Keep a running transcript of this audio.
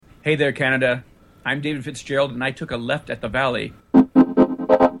Hey there, Canada. I'm David Fitzgerald, and I took a left at the Valley.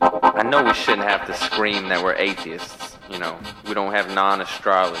 I know we shouldn't have to scream that we're atheists. You know, we don't have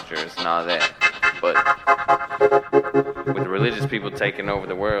non-astrologers and all that. But with the religious people taking over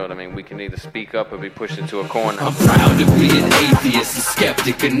the world, I mean, we can either speak up or be pushed into a corner. I'm proud to be an atheist, a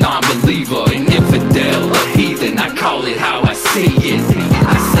skeptic, a non-believer, an infidel, a heathen. I call it how I see it.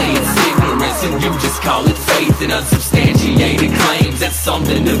 I say it's ignorance and you just call it faith and unsubstantiated claims. That's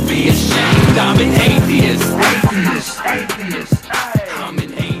something to be ashamed. I'm an atheist. I'm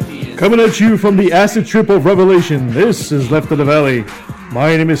an atheist. Coming at you from the acid trip of Revelation, this is Left of the Valley.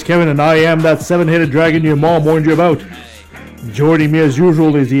 My name is Kevin, and I am that seven-headed dragon your mom warned you about. Joining me as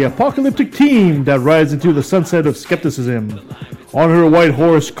usual is the apocalyptic team that rides into the sunset of skepticism. On her white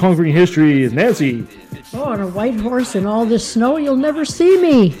horse conquering history is Nancy. Oh, on a white horse in all this snow, you'll never see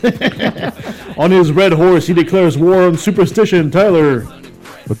me. On his red horse, he declares war on superstition, Tyler.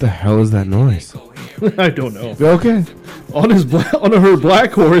 What the hell is that noise? I don't know. Okay. On her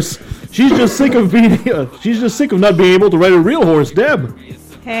black horse, she's just sick of not being able to ride a real horse, Deb.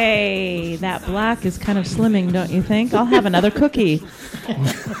 Hey, that black is kind of slimming, don't you think? I'll have another cookie.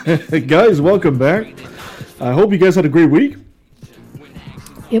 Guys, welcome back. I hope you guys had a great week.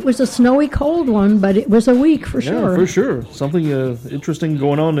 It was a snowy, cold one, but it was a week for sure. Yeah, for sure. Something interesting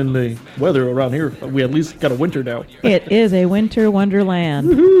going on in the weather around here. We at least got a winter now. It is a winter wonderland.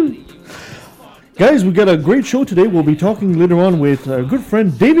 Woohoo! Guys, we got a great show today. We'll be talking later on with our good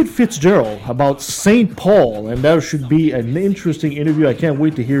friend David Fitzgerald about St. Paul, and that should be an interesting interview. I can't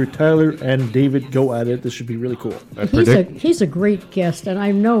wait to hear Tyler and David go at it. This should be really cool. He's a great guest, and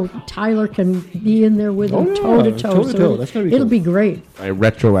I know Tyler can be in there with him toe to toe. So That's gonna be it'll cool. be great. I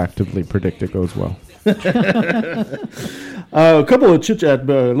retroactively predict it goes well. A couple of little chit chat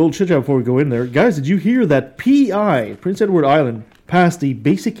before we go in there. Guys, did you hear that PEI, Prince Edward Island, passed the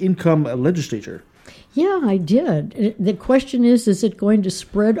basic income legislature? Yeah, I did. The question is it going to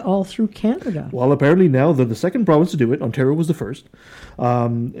spread all through Canada? Well, apparently now they're the second province to do it. Ontario was the first.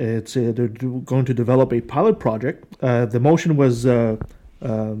 They're going to develop a pilot project. The motion was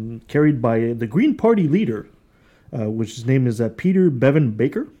carried by the Green Party leader, which his name is Peter Bevan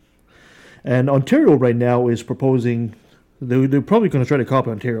Baker. And Ontario right now is proposing, they're probably going to try to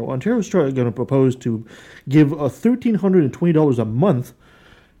copy Ontario. Ontario's going to propose to give $1,320 a month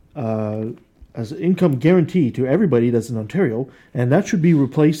as income guarantee to everybody that's in Ontario, and that should be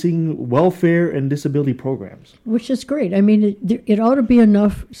replacing welfare and disability programs. Which is great. I mean, it ought to be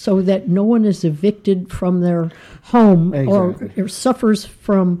enough so that no one is evicted from their home or suffers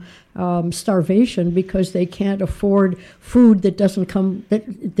from starvation because they can't afford food that doesn't come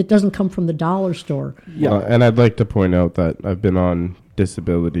from the dollar store. Yeah, and I'd like to point out that I've been on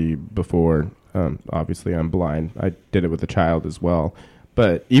disability before. Obviously, I'm blind. I did it with a child as well.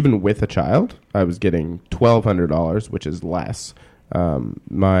 But even with a child, I was getting $1,200, which is less. I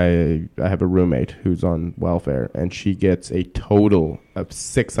have a roommate who's on welfare, and she gets a total of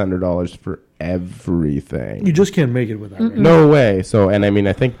 $600 for everything. You just can't make it with that. Right? No way. So, and I mean,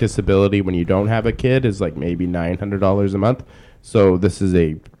 I think disability when you don't have a kid is like maybe $900 a month. So this is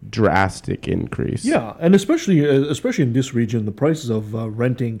a drastic increase. Yeah, and especially in this region, the prices of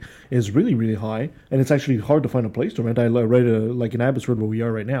renting is really, really high, and it's actually hard to find a place to rent. I read like in Abbotsford, where we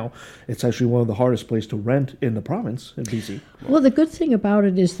are right now, it's actually one of the hardest places to rent in the province, in BC. Well, the good thing about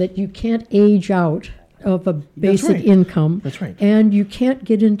it is that you can't age out of a basic income. That's right. And you can't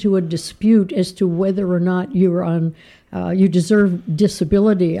get into a dispute as to whether or not you're on you deserve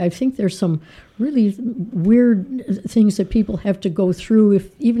disability. I think there's some really weird things that people have to go through.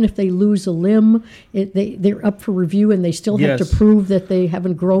 Even if they lose a limb, they're up for review, and they still have to prove that they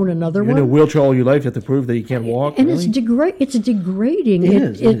haven't grown another one. In a wheelchair all your life, you have to prove that you can't walk. And really? It's degrading.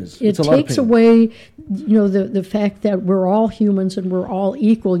 It is. It takes away, the fact that we're all humans and we're all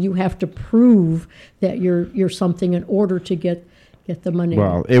equal. You have to prove that you're something in order to get the money.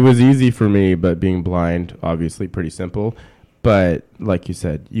 Well, it was easy for me, but being blind, obviously pretty simple. But like you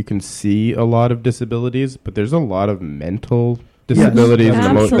said, you can see a lot of disabilities, but there's a lot of mental disabilities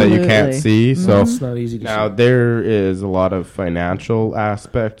that you can't see. So it's not easy to now see. there is a lot of financial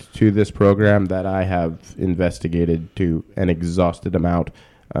aspect to this program that I have investigated to an exhausted amount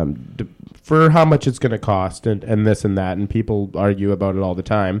for how much it's going to cost and this and that. And people argue about it all the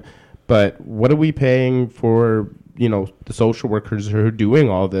time. But what are we paying for, the social workers who are doing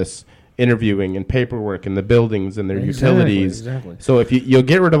all this interviewing and paperwork and the buildings and their utilities? Exactly. So if you'll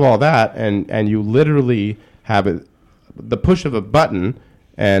get rid of all that and you literally have the push of a button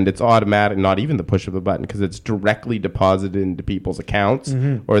and it's automatic, not even the push of a button, because it's directly deposited into people's accounts,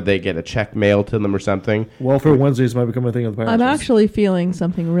 or they get a check mailed to them or something. Welfare Wednesdays might become a thing of the past. I'm actually feeling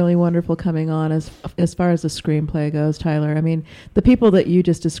something really wonderful coming on as far as the screenplay goes, Tyler. I mean, the people that you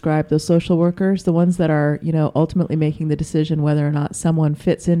just described, those social workers, the ones that are, ultimately making the decision whether or not someone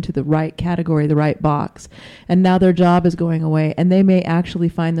fits into the right category, the right box, and now their job is going away, and they may actually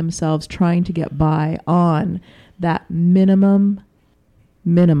find themselves trying to get by on that minimum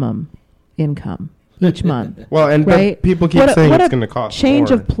income each month. Well, and right? but people keep saying it's going to cost change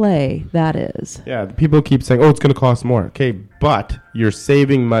more. of play that is. Yeah, people keep saying, it's going to cost more. Okay, but you're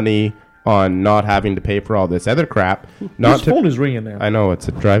saving money on not having to pay for all this other crap. His phone is ringing now. I know, it's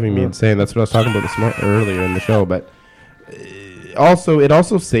driving me insane. That's what I was talking about earlier in the show. But it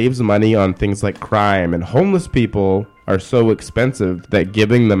also saves money on things like crime. And homeless people are so expensive that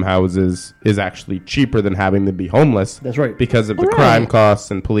giving them houses is actually cheaper than having them be homeless. That's right. Because of the crime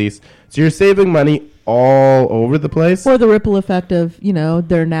costs and police. So you're saving money all over the place. Or the ripple effect of,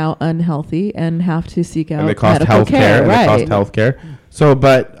 they're now unhealthy and have to seek out and they cost medical care. Right. They cost health care. So,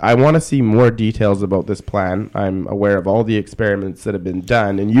 but I want to see more details about this plan. I'm aware of all the experiments that have been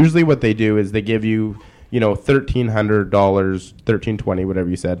done. And usually what they do is they give you, $1,300, $1,320, whatever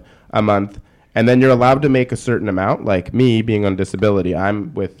you said, a month. And then you're allowed to make a certain amount. Like me being on disability,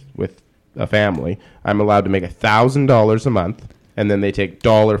 I'm with a family. I'm allowed to make $1,000 a month. And then they take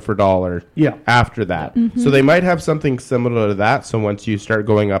dollar for dollar after that. Mm-hmm. So they might have something similar to that. So once you start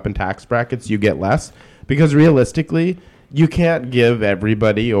going up in tax brackets, you get less. Because realistically, you can't give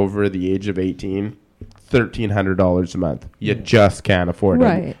everybody over the age of 18 $1,300 a month. You just can't afford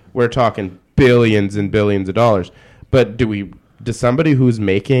it. We're talking billions and billions of dollars. But does somebody who's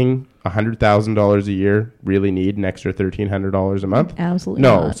making $100,000 a year really need an extra $1,300 a month? Absolutely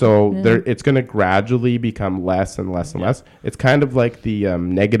no. not. So it's going to gradually become less and less and less. It's kind of like the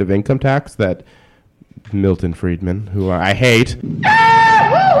negative income tax that Milton Friedman, who I hate,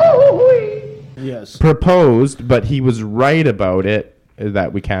 proposed, but he was right about it,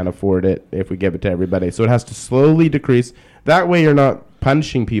 that we can't afford it if we give it to everybody. So it has to slowly decrease. That way you're not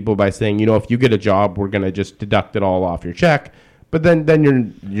punishing people by saying, if you get a job, we're going to just deduct it all off your check. But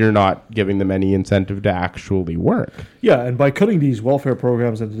then you're not giving them any incentive to actually work. Yeah, and by cutting these welfare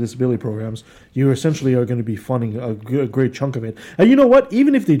programs and the disability programs, you essentially are going to be funding a great chunk of it. And you know what?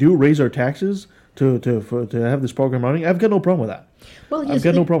 Even if they do raise our taxes to have this program running, I've got no problem with that. Well, I've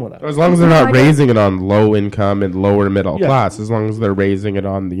got no problem with that. As long as they're not raising it on low income and lower middle class, as long as they're raising it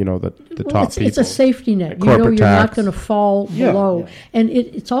on the top people. It's a safety net. Corporate you're tax. not going to fall below. And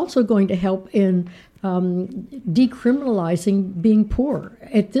it's also going to help in decriminalizing being poor.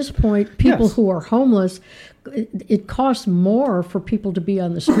 At this point, people who are homeless, it costs more for people to be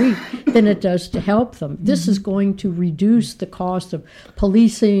on the street than it does to help them. This is going to reduce the cost of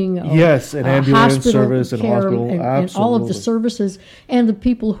policing, and ambulance service and hospital, and all of the services, and the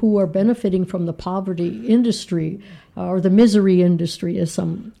people who are benefiting from the poverty industry. Or the misery industry, as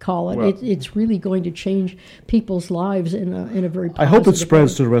some call it. Well, it's really going to change people's lives in a very positive I hope it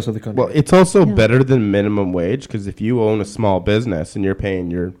spreads way. to the rest of the country. Well, it's also better than minimum wage, because if you own a small business and you're paying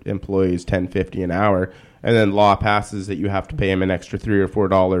your employees $10.50 an hour, and then law passes that you have to pay them an extra $3 or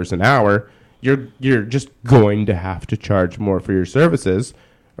 $4 an hour, you're just going to have to charge more for your services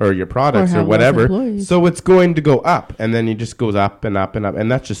or your products or whatever. So it's going to go up, and then it just goes up and up and up,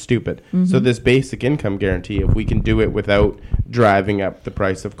 and that's just stupid. Mm-hmm. So this basic income guarantee, if we can do it without driving up the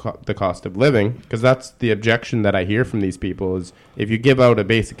price of the cost of living, because that's the objection that I hear from these people is if you give out a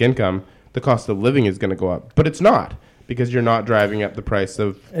basic income, the cost of living is going to go up. But it's not, because you're not driving up the price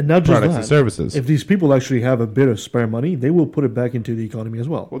of products and services. If these people actually have a bit of spare money, they will put it back into the economy as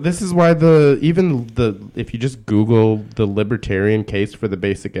well. Well, this is why if you just Google the libertarian case for the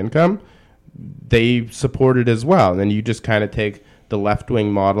basic income, they support it as well. And then you just kind of take the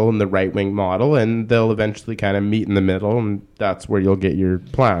left-wing model and the right-wing model, and they'll eventually kind of meet in the middle, and that's where you'll get your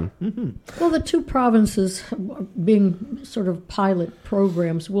plan. Mm-hmm. Well, the two provinces being sort of pilot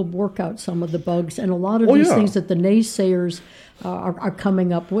programs will work out some of the bugs, and a lot of these things that the naysayers are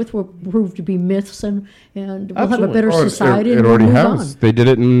coming up with will prove to be myths, and we'll have a better society. It already has. They did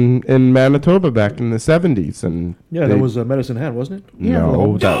it in Manitoba back in the 70s. And that was Medicine Hat, wasn't it?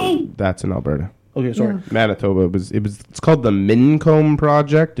 No, that's in Alberta. Okay, sorry. Yeah. Manitoba it's called the Mincombe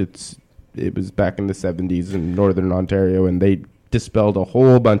Project. It was back in the 70s in northern Ontario, and they dispelled a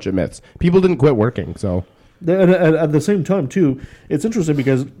whole bunch of myths. People didn't quit working, so. And at the same time, too, it's interesting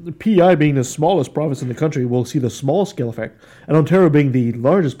because PEI being the smallest province in the country will see the small scale effect, and Ontario being the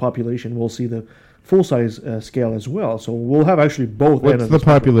largest population will see the full size scale as well. So we'll have actually both. What's the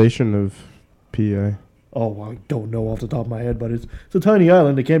population of PEI? Oh, I don't know off the top of my head, but it's a tiny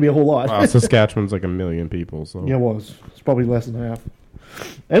island. It can't be a whole lot. Wow, Saskatchewan's like 1 million people. So Yeah, well, it's probably less than half.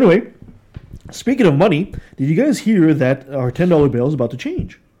 Anyway, speaking of money, did you guys hear that our $10 bill is about to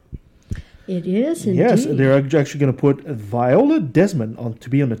change? It is indeed. Yes, they're actually going to put Viola Desmond to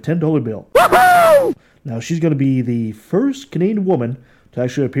be on the $10 bill. Now, she's going to be the first Canadian woman to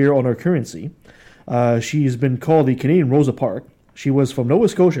actually appear on our currency. She's been called the Canadian Rosa Parks. She was from Nova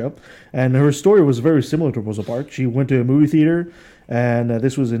Scotia, and her story was very similar to Rosa Parks. She went to a movie theater, and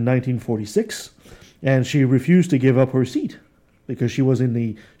this was in 1946, and she refused to give up her seat because she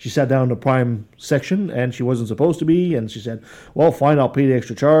sat down in the prime section, and she wasn't supposed to be, and she said, well, fine, I'll pay the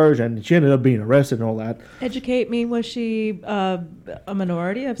extra charge, and she ended up being arrested and all that. Educate me, was she a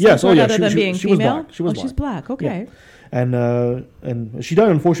minority of some Yes, sort yeah, other than being she was female? black. She was black. She's black, okay. Yeah. And she died,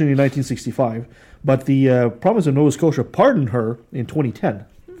 unfortunately, in 1965. But the province of Nova Scotia pardoned her in 2010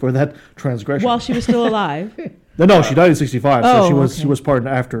 for that transgression. While she was still alive? No, she died in 65, so Oh, she was pardoned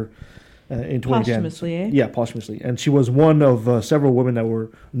after in 2010. Posthumously, eh? Yeah, posthumously. And she was one of several women that were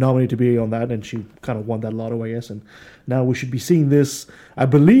nominated to be on that, and she kind of won that lotto, I guess. And now we should be seeing this, I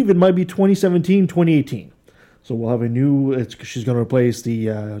believe it might be 2017, 2018. So we'll have she's going to replace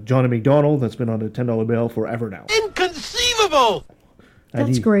the Johnny McDonald that's been on the $10 bill forever now. Inconceivable! And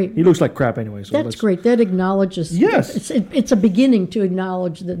That's great. He looks like crap anyway. So That's great. That acknowledges. Yes. It's a beginning to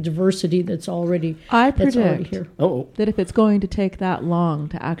acknowledge the diversity that's already here. Oh, That if it's going to take that long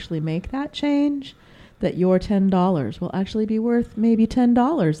to actually make that change, that your $10 will actually be worth maybe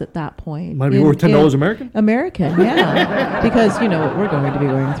 $10 at that point. Might be worth $10 American? American, yeah. Because you know what we're going to be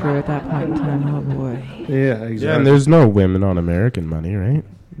going through at that point in time. Oh, boy. Yeah, exactly. yeah, and there's no women on American money, right?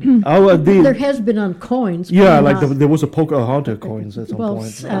 There has been on coins. Yeah, but like there was a Pocahontas coins at some point.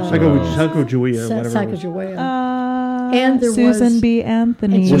 Sacagawea, whatever. Sacagawea. And there Susan was- B.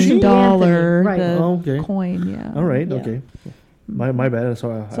 Anthony And Susan B. dollar, Anthony, right. the Oh, okay. coin, yeah. All right, Yeah. okay. My bad.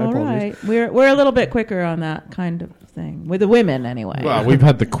 So It's I all apologize. right. We're a little bit quicker on that kind of thing with the women, anyway. Well, we've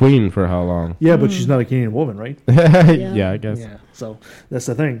had the Queen for how long? Yeah, but she's not a Canadian woman, right? Yeah, I guess. Yeah. So that's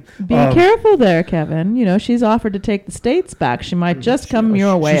the thing. Be careful there, Kevin. You know, she's offered to take the states back. She might just come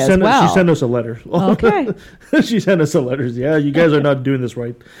your way as well. She sent us a letter. Okay. She sent us a letter. Yeah, you guys are not doing this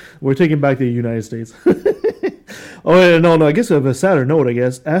right. We're taking back the United States. Oh, yeah, no. I guess of a sadder note, I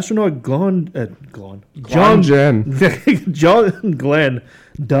guess astronaut John Glenn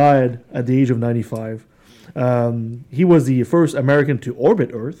died at the age of 95. He was the first American to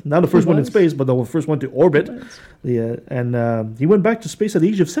orbit Earth. Not the first one in space, but the first one to orbit. He went back to space at the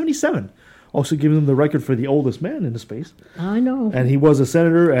age of 77. Also giving him the record for the oldest man in the space. I know. And he was a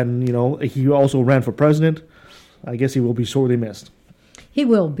senator, and he also ran for president. I guess he will be sorely missed. He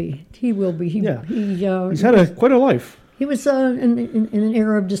will be. He will be. He's had quite a life. He was in an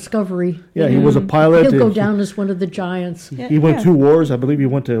era of discovery. Yeah, he was a pilot. He'll go down as one of the giants. He went 2 wars. I believe he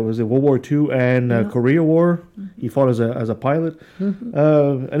went to World War II and Korea War. He fought as a pilot.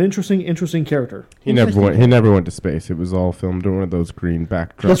 An interesting character. He never went to space. It was all filmed on one of those green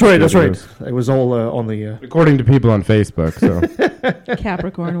backdrops. That's right. It was all on the. According to people on Facebook. So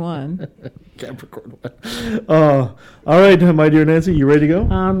Capricorn 1. Capricorn 1. All right, my dear Nancy, you ready to go?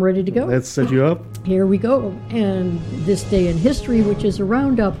 I'm ready to go. Let's set you up. Here we go. And this day in history, which is a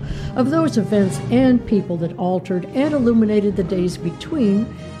roundup of those events and people that altered and illuminated the days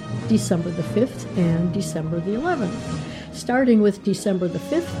between December the 5th and December the 11th. Starting with December the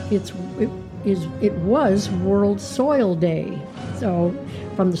 5th, it was World Soil Day. So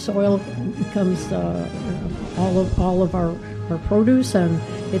from the soil comes all of our produce, and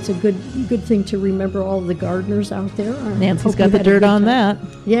it's a good thing to remember all of the gardeners out there. Nancy's got the dirt on that.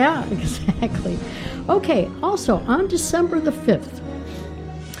 Yeah, exactly. Okay, also on December the 5th,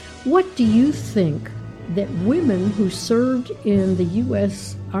 what do you think that women who served in the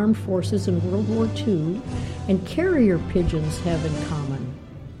U.S. Armed Forces in World War II and carrier pigeons have in common?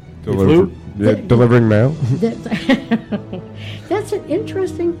 delivering mail. That's an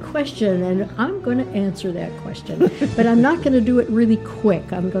interesting question, and I'm going to answer that question. But I'm not going to do it really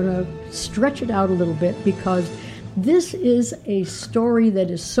quick. I'm going to stretch it out a little bit because this is a story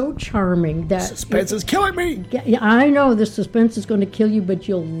that is so charming that Suspense is killing me. Yeah, I know the suspense is going to kill you, but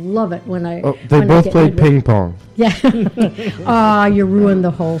you'll love it when I. Oh, they both played ping pong. Yeah. You ruined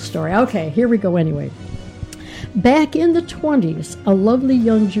the whole story. Okay, here we go anyway. Back in the 20s, a lovely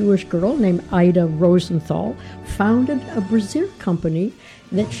young Jewish girl named Ida Rosenthal founded a brassiere company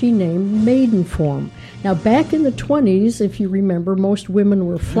that she named Maidenform. Now, back in the 20s, if you remember, most women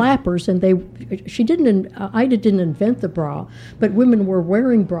were flappers, and Ida didn't invent the bra, but women were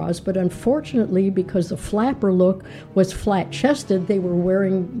wearing bras. But unfortunately, because the flapper look was flat-chested, they were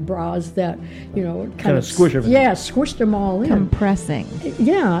wearing bras that, kind of squish everything. Yeah, squished them all in. Compressing.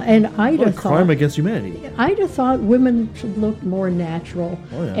 Yeah, and Ida What a crime against humanity. Ida thought women should look more natural,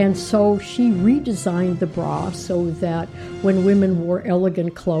 and so she redesigned the bra so that when women wore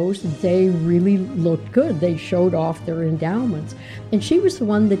elegant clothes, they really looked good. They showed off their endowments. And she was the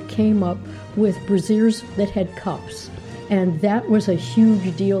one that came up with brassieres that had cups. And that was a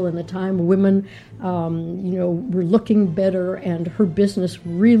huge deal in the time. Women, were looking better, and her business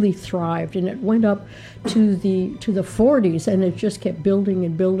really thrived. And it went up to the 40s, and it just kept building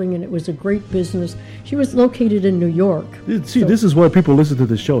and building, and it was a great business. She was located in New York. See, this is why people listen to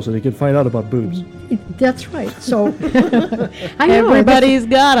this show, so they can find out about boobs. That's right. So Everybody's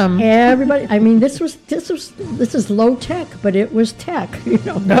got them. Everybody. I mean, this is low tech, but it was tech.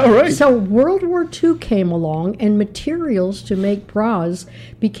 All right. So World War II came along, and materials to make bras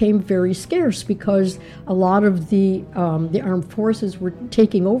became very scarce because a lot of the armed forces were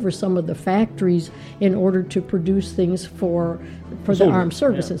taking over some of the factories in order to produce things for the armed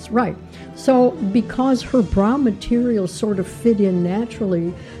services. Yeah. Right. So because her bra materials sort of fit in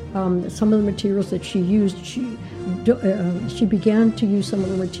naturally, some of the materials that she used, she began to use some of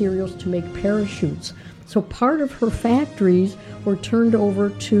the materials to make parachutes. So part of her factories were turned over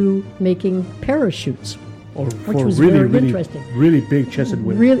to making parachutes, which was very interesting. Really big-chested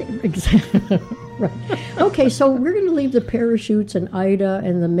women. Really, exactly. Right. Okay, so we're going to leave the parachutes and Ida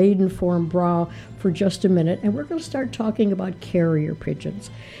and the Maidenform bra for just a minute, and we're going to start talking about carrier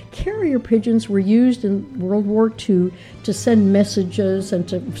pigeons. Carrier pigeons were used in World War II to send messages and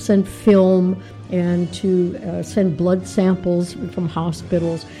to send film and to send blood samples from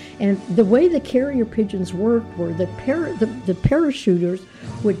hospitals. And the way the carrier pigeons worked were the parachuters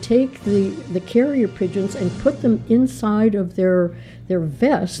would take the carrier pigeons and put them inside of their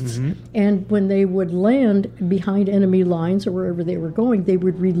vests, and when they would land behind enemy lines or wherever they were going, they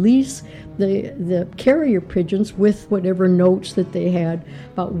would release the carrier pigeons with whatever notes that they had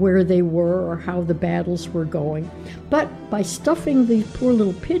about where they were or how the battles were going. But by stuffing these poor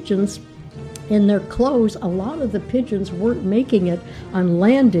little pigeons in their clothes, a lot of the pigeons weren't making it on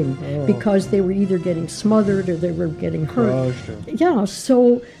landing because they were either getting smothered or they were getting hurt. Yeah,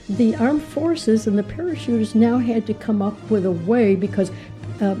 so the armed forces and the parachuters now had to come up with a way, because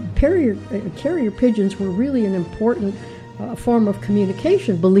carrier pigeons were really an important form of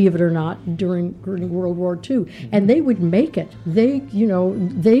communication, believe it or not, during World War II. And they would make it. They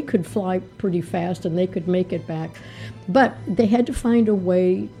could fly pretty fast and they could make it back. But they had to find a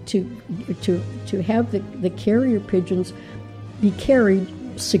way to have the carrier pigeons be carried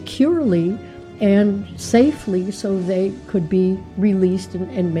securely and safely so they could be released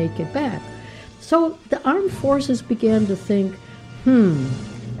and make it back. So the armed forces began to think,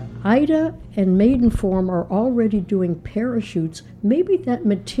 Ida and Maidenform are already doing parachutes. Maybe that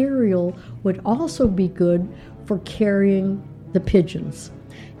material would also be good for carrying the pigeons.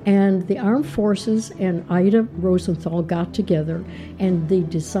 And the armed forces and Ida Rosenthal got together and they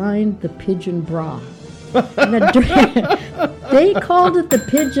designed the pigeon bra. They called it the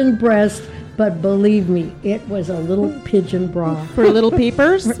pigeon breast, but believe me, it was a little pigeon bra. For little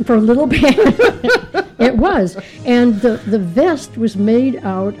peepers? For little It was. And the vest was made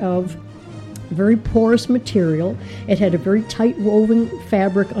out of very porous material. It had a very tight woven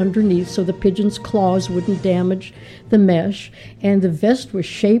fabric underneath so the pigeon's claws wouldn't damage the mesh. And the vest was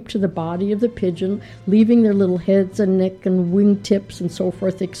shaped to the body of the pigeon, leaving their little heads and neck and wing tips and so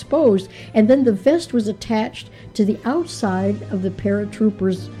forth exposed. And then the vest was attached to the outside of the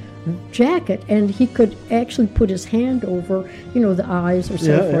paratrooper's jacket, and he could actually put his hand over, the eyes or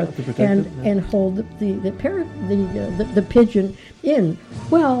so forth, and hold the pigeon in.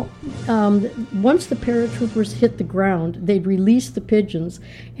 Well, once the paratroopers hit the ground, they'd release the pigeons,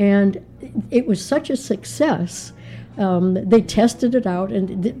 and it was such a success. They tested it out,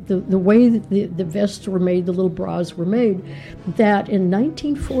 and the way that the vests were made, the little bras were made, that in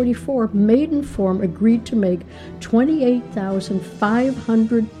 1944, Maidenform agreed to make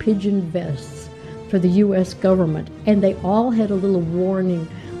 28,500 pigeon vests for the U.S. government, and they all had a little warning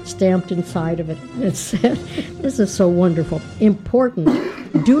stamped inside of it. It said, this is so wonderful, important,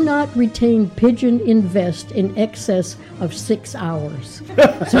 do not retain pigeon in vest in excess of 6 hours.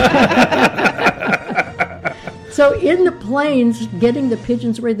 So in the planes, getting the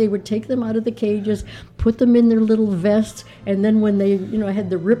pigeons ready, they would take them out of the cages, put them in their little vests, and then when they, had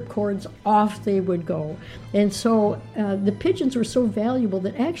the rip cords off, they would go. And so the pigeons were so valuable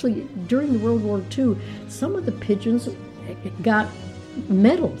that actually during the World War II, some of the pigeons got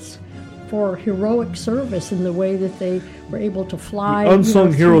medals for heroic service in the way that they were able to fly. The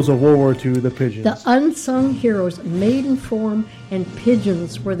unsung heroes of World War II, the pigeons. The unsung heroes, Maidenform and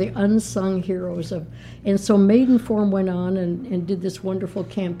pigeons were the unsung heroes of. And so Maidenform went on and did this wonderful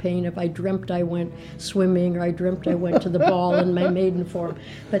campaign of I dreamt I went swimming, or I dreamt I went to the ball in my Maidenform.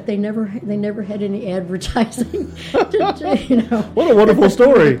 But they never had any advertising. What a wonderful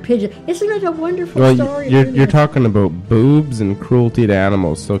story. Pigeon. Isn't it a wonderful story? You're talking about boobs and cruelty to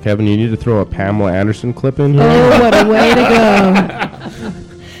animals. So, Kevin, you need to throw a Pamela Anderson clip in here. Oh, what a way to go.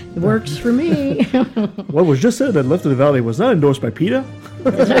 It works for me. What was just said that Left of the Valley was not endorsed by PETA.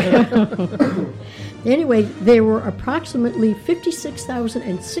 Anyway, there were approximately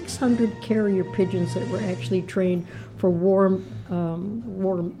 56,600 carrier pigeons that were actually trained for war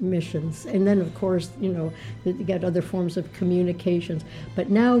missions. And then, of course, you got other forms of communications.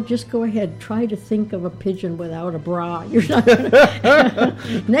 But now, just go ahead, try to think of a pigeon without a bra. You're not gonna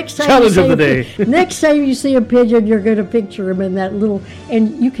next time Challenge of the day. Next time you see a pigeon, you're going to picture him in that little.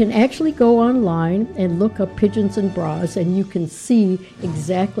 And you can actually go online and look up pigeons and bras, and you can see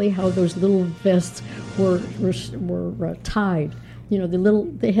exactly how those little vests were tied.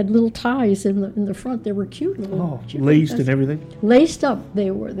 They had little ties in the front. They were cute. Cute laced and everything. Laced up. They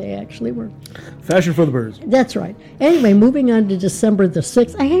actually were. Fashion for the birds. That's right. Anyway, moving on to December the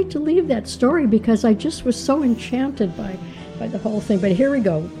 6th. I hate to leave that story because I just was so enchanted by the whole thing. But here we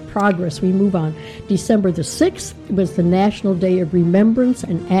go. Progress. We move on. December the 6th was the National Day of Remembrance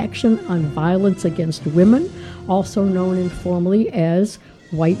and Action on Violence Against Women, also known informally as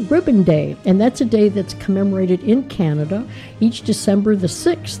White Ribbon Day, and that's a day that's commemorated in Canada each December the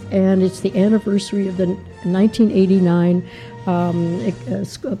 6th, and it's the anniversary of the 1989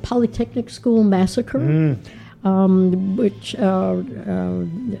 Polytechnic School massacre, which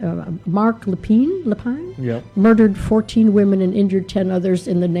Mark Lepine murdered 14 women and injured 10 others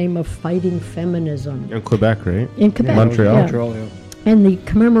in the name of fighting feminism. In Quebec, right? In Quebec. Montreal. Yeah. And the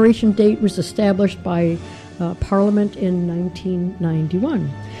commemoration date was established by Parliament in 1991.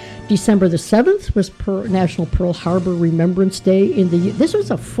 December the 7th was National Pearl Harbor Remembrance Day. This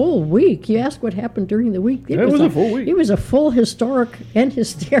was a full week. You ask what happened during the week. It was a full week. It was a full historic and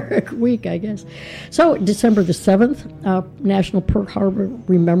hysteric week, I guess. So December the 7th, National Pearl Harbor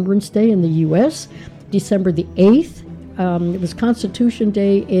Remembrance Day in the U.S. December the 8th, it was Constitution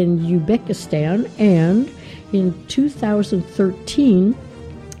Day in Uzbekistan. And in 2013,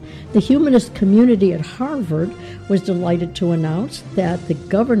 the humanist community at Harvard was delighted to announce that the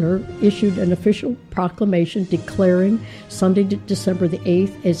governor issued an official proclamation declaring Sunday, December the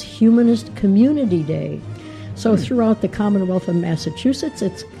 8th as Humanist Community Day. So throughout the Commonwealth of Massachusetts,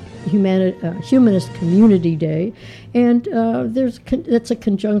 it's Humanist Community Day, and that's a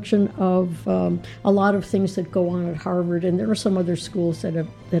conjunction of a lot of things that go on at Harvard, and there are some other schools that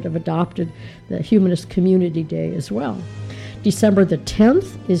have adopted the Humanist Community Day as well. December the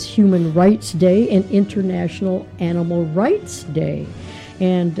 10th is Human Rights Day and International Animal Rights Day.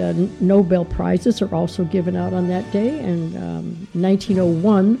 And Nobel Prizes are also given out on that day. And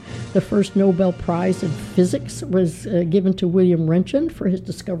 1901, the first Nobel Prize in Physics was given to William Röntgen for his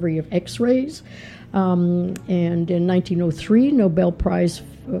discovery of X-rays. And in 1903, Nobel Prize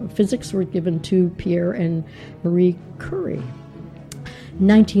Physics were given to Pierre and Marie Curie.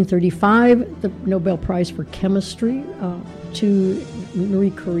 1935, the Nobel Prize for Chemistry to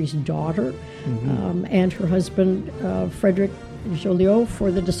Marie Curie's daughter and her husband, Frederick Joliot, for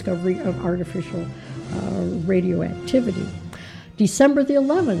the discovery of artificial radioactivity. December the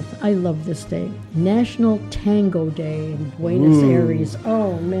 11th, I love this day, National Tango Day in Buenos Aires.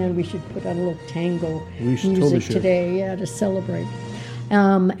 Oh, man, we should put on a little tango music today to celebrate.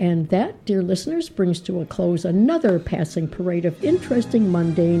 And that, dear listeners, brings to a close another passing parade of interesting,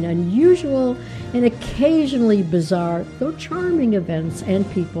 mundane, unusual, and occasionally bizarre, though charming events and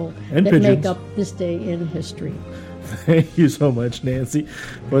people that pigeons. Make up this day in history. Thank you so much, Nancy,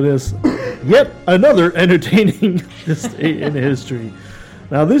 for this yet another entertaining this day in history.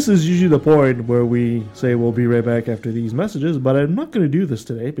 Now, this is usually the point where we say we'll be right back after these messages, but I'm not going to do this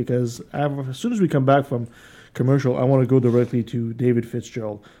today because as soon as we come back from commercial, I want to go directly to David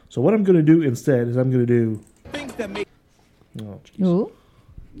Fitzgerald. So what I'm going to do instead is I'm going to do things that make. Oh, jeez. Ooh.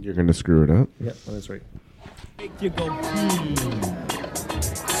 You're going to screw it up? Yeah, that's right. Make you go.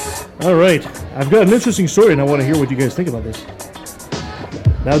 All right, I've got an interesting story, and I want to hear what you guys think about this.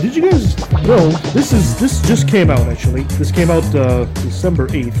 Now, did you guys know this just came out actually? This came out December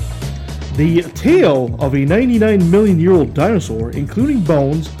 8th. The tail of a 99 million year old dinosaur, including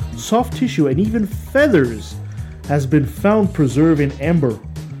bones, soft tissue, and even feathers, has been found preserved in amber,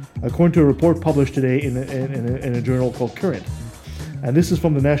 according to a report published today in a journal called Current. And this is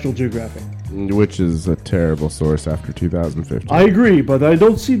from the National Geographic, which is a terrible source after 2015. I agree, but I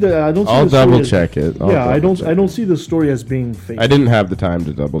don't see the. I'll double check it. I don't see the story as being fake. I didn't have the time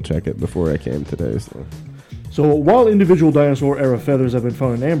to double check it before I came today. So while individual dinosaur era feathers have been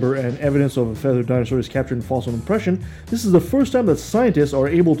found in amber and evidence of a feathered dinosaur is captured in fossil impression, this is the first time that scientists are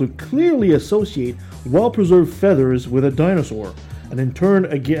able to clearly associate well-preserved feathers with a dinosaur, and in turn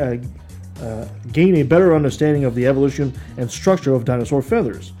gain a better understanding of the evolution and structure of dinosaur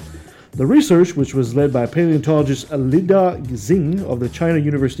feathers. The research, which was led by paleontologist Lida Xing of the China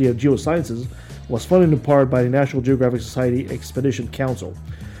University of Geosciences, was funded in part by the National Geographic Society Expedition Council.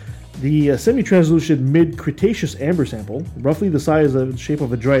 The semi-translucent mid-Cretaceous amber sample, roughly the size and shape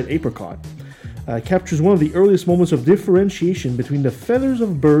of a dried apricot, captures one of the earliest moments of differentiation between the feathers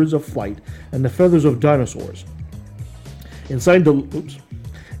of birds of flight and the feathers of dinosaurs. Inside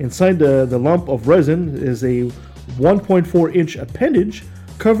the lump of resin is a 1.4-inch appendage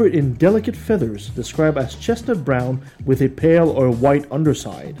covered in delicate feathers described as chestnut brown with a pale or white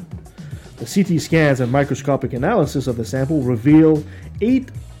underside. The CT scans and microscopic analysis of the sample reveal 8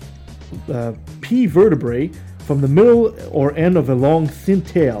 P vertebrae from the middle or end of a long, thin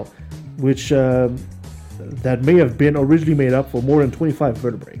tail, which that may have been originally made up for more than 25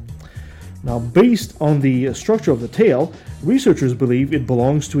 vertebrae. Now, based on the structure of the tail, researchers believe it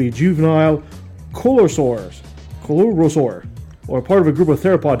belongs to a juvenile coelurosaur, or part of a group of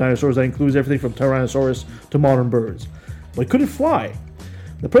theropod dinosaurs that includes everything from Tyrannosaurus to modern birds. But could it fly?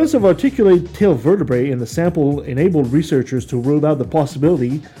 The presence of articulate tail vertebrae in the sample enabled researchers to rule out the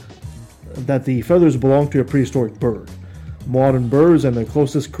possibility that the feathers belong to a prehistoric bird. Modern birds and their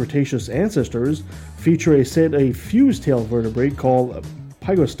closest Cretaceous ancestors feature a set of fused tail vertebrae called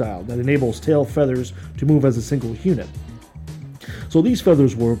pygostyle that enables tail feathers to move as a single unit. So these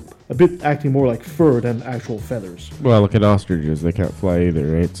feathers were a bit acting more like fur than actual feathers. Well, look at ostriches. They can't fly either,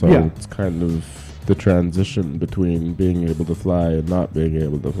 right? So Yeah. It's kind of the transition between being able to fly and not being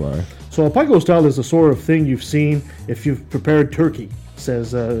able to fly. So a pygostyle is the sort of thing you've seen if you've prepared turkey,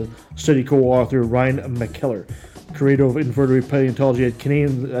 says study co-author Ryan McKellar, creator of invertebrate paleontology at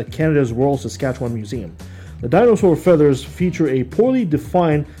Canada's Royal Saskatchewan Museum. The dinosaur feathers feature a poorly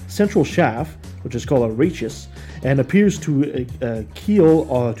defined central shaft, which is called a rachis, and appears to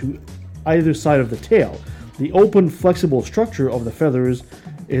keel to either side of the tail. The open, flexible structure of the feathers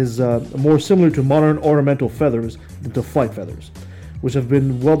is more similar to modern ornamental feathers than to flight feathers, which have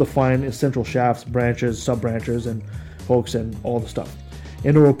been well defined as central shafts, branches, sub-branches, and hooks, and all the stuff.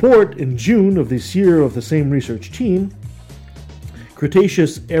 In a report in June of this year of the same research team,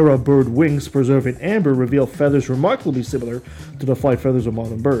 Cretaceous-era bird wings preserved in amber reveal feathers remarkably similar to the flight feathers of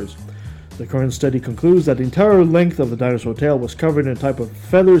modern birds. The current study concludes that the entire length of the dinosaur tail was covered in a type of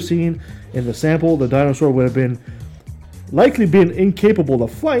feather seen in the sample. The dinosaur would have likely been incapable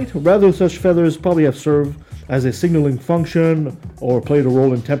of flight. Rather, such feathers probably have served as a signaling function or played a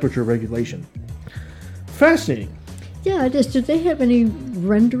role in temperature regulation. Fascinating. Yeah, it is. Did they have any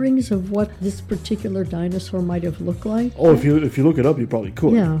renderings of what this particular dinosaur might have looked like? Oh, if you look it up, you probably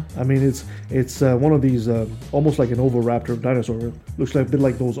could. Yeah. I mean, it's one of these almost like an oviraptor dinosaur. It looks like a bit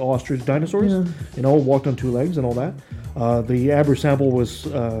like those ostrich dinosaurs. Yeah. You know, walked on 2 legs and all that. The amber sample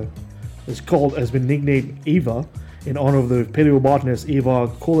has been nicknamed Eva in honor of the paleobotanist Eva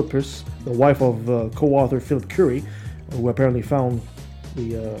Colipris, the wife of co-author Philip Currie, who apparently found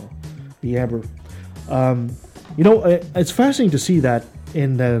the amber. You know, it's fascinating to see that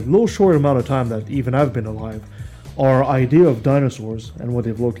in the little short amount of time that even I've been alive, our idea of dinosaurs and what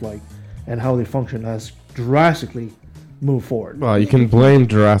they've looked like and how they function has drastically moved forward. Well, you can blame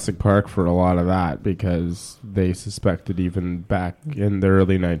Jurassic Park for a lot of that because they suspected even back in the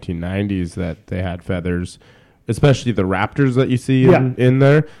early 1990s that they had feathers, especially the raptors that you see in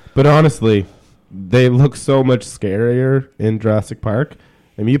there. But honestly, they look so much scarier in Jurassic Park.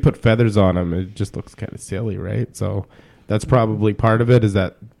 I mean, you put feathers on them, it just looks kind of silly, right? So that's probably part of it, is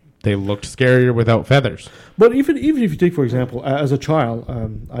that they looked scarier without feathers. But even if you take, for example, as a child,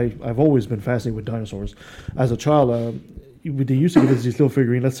 I've always been fascinated with dinosaurs. As a child, they used to give us these little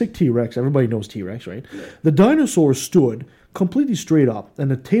figurines. Let's take T-Rex. Everybody knows T-Rex, right? The dinosaur stood completely straight up,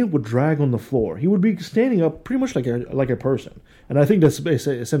 and the tail would drag on the floor. He would be standing up pretty much like a person. And I think that's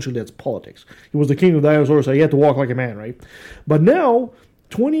essentially politics. He was the king of the dinosaurs, so he had to walk like a man, right? But now,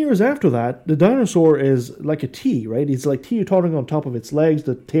 20 years after that, the dinosaur is like a T, right? It's like T totting on top of its legs.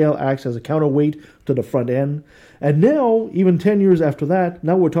 The tail acts as a counterweight to the front end. And now, even 10 years after that,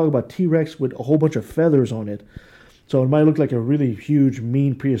 now we're talking about T-Rex with a whole bunch of feathers on it. So it might look like a really huge,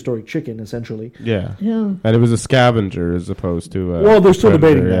 mean prehistoric chicken, essentially. Yeah. Yeah. And it was a scavenger as opposed to a Well, they're still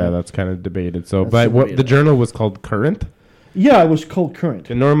predator. debating that. Yeah, that's kind of debated. So, That's but still what debated. the journal was called Current. Yeah, it was called Current.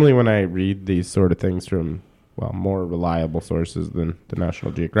 And normally when I read these sort of things from, well, more reliable sources than the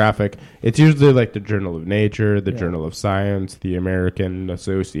National Geographic, it's usually like the Journal of Nature, the Journal of Science, the American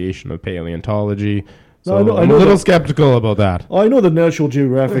Association of Paleontology. So No, I'm a little skeptical about that. I know the National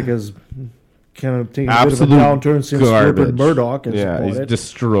Geographic has kind of taken Absolute a bit of a downturn since Rupert garbage. Murdoch has Yeah, bought he's it.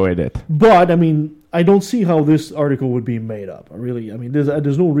 destroyed it. But, I mean, I don't see how this article would be made up. Really, I mean,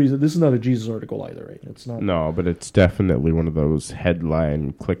 there's no reason. This is not a Jesus article either, right? It's not. No, but it's definitely one of those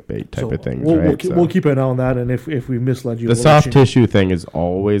headline clickbait type of things, we'll, right? we'll keep an eye on that, and if we misled you, The we'll soft let you- tissue thing is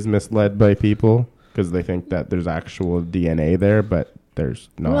always misled by people because they think that there's actual DNA there, but there's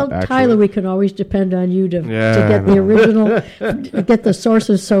not. Well, actually. Tyler, we can always depend on you to Yeah, get the original, get the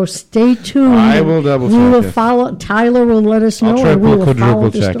sources. So stay tuned. I will double We check will it. follow. Tyler will let us know, I'll and we triple, will follow quadruple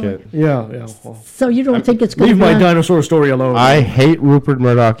the check story. it. Yeah. Well, So you don't think it's going leave to be my dinosaur story alone. I hate Rupert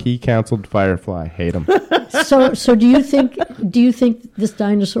Murdoch. He canceled Firefly. Hate him. So do you think this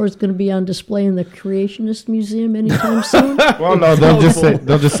dinosaur is going to be on display in the Creationist Museum anytime soon? Well, no, they'll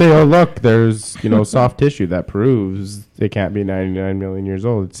just say, oh look, there's soft tissue that proves it can't be 99 million years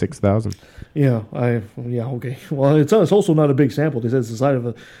old. It's 6,000. Yeah. Okay. Well, it's also not a big sample. They said it's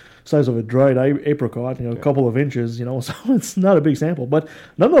the size of a dried apricot, a couple of inches, so it's not a big sample. But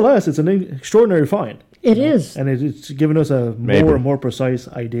nonetheless, it's an extraordinary find. It is. And it's given us a Maybe. more and more precise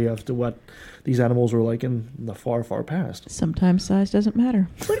idea of to what these animals were like in the far, far past. Sometimes size doesn't matter.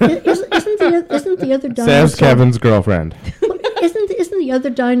 Isn't the other dinosaur? Says Kevin's girlfriend. Isn't the other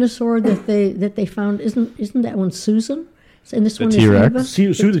dinosaur that they found? Isn't that one Susan? And this The one T-Rex?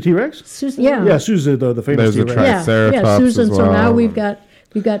 is Sue the T-Rex? Susan. Yeah. Yeah, Sue's the famous There's a T-Rex. Triceratops Susan. as So now well. we've got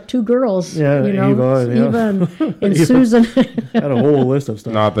two girls. Yeah, Eva, and Eva. Susan. Had a whole list of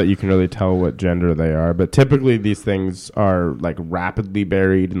stuff. Not that you can really tell what gender they are, but typically these things are like rapidly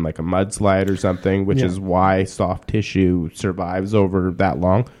buried in like a mudslide or something, which Yeah. is why soft tissue survives over that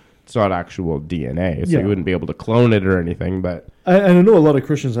long. It's not actual DNA, so Yeah. you wouldn't be able to clone it or anything. But I know a lot of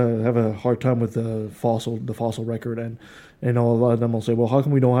Christians have a hard time with the fossil record, and a lot of them will say, well, how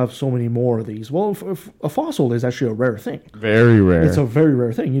come we don't have so many more of these? Well, a fossil is actually a rare thing. very rare, It's a very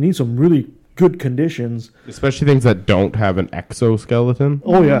rare thing. You need some really good conditions. especially things that don't have an exoskeleton.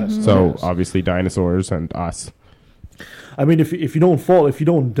 Oh, yes. So Yes. obviously dinosaurs and us. I mean, if you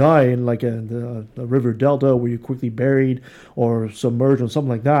don't die in like the river delta where you're quickly buried or submerged or something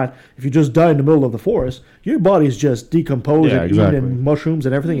like that, if you just die in the middle of the forest, your body's just decomposed Yeah, and exactly. eaten in mushrooms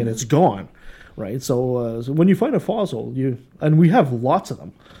and everything, and it's gone, right? So when you find a fossil, and we have lots of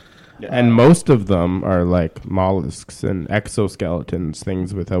them. And most of them are like mollusks and exoskeletons,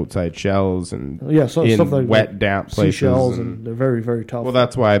 things with outside shells and Yeah, so in stuff like wet, damp places. seashells, and they're very, very tough. Well,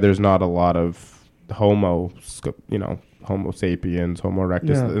 that's why there's not a lot of Homo sapiens, Homo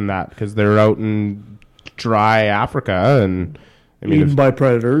erectus, Yeah. in that, because they're out in dry Africa, and I mean, eaten by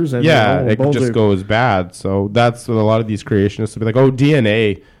predators. And it bones just are- goes bad. So that's what a lot of these creationists will be like, oh,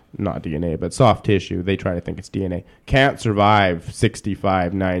 DNA, not DNA, but soft tissue. They try to think it's DNA. Can't survive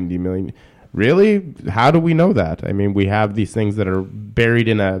 65, 90 million. Really? How do we know that? I mean, we have these things that are buried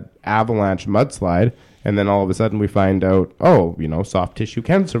in a avalanche mudslide, and then all of a sudden we find out, soft tissue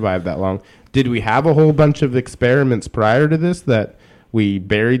can survive that long. Did we have a whole bunch of experiments prior to this that we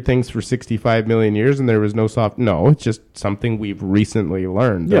buried things for 65 million years and there was no soft? No, it's just something we've recently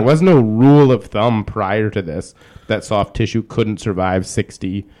learned. There Yeah. was no rule of thumb prior to this that soft tissue couldn't survive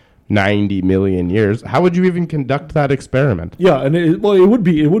 60, 90 million years. How would you even conduct that experiment? Yeah, and it would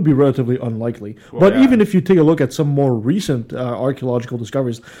be relatively unlikely. But yeah. even if you take a look at some more recent archaeological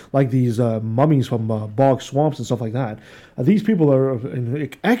discoveries, like these mummies from bog swamps and stuff like that, these people are in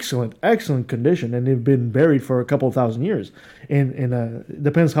excellent condition, and they've been buried for a couple of thousand years. And it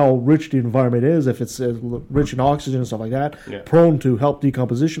depends how rich the environment is, if it's rich in oxygen and stuff like that, prone to help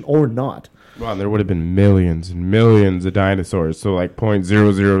decomposition or not. Well, there would have been millions and millions of dinosaurs, so like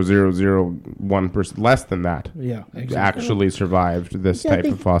 0.00001%, less than that, Yeah, exactly. actually survived this Yeah, type they-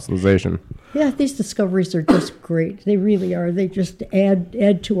 of fossilization. Yeah, these discoveries are just great. They really are. They just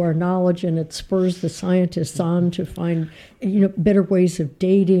add to our knowledge, and it spurs the scientists on to find better ways of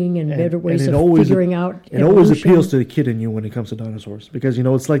dating and better ways it of always- figuring out. It always evolution. appeals to the kid in you when it comes to dinosaurs, because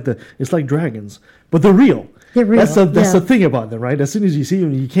it's like dragons, but they're real. They're real. That's the thing about them, right? As soon as you see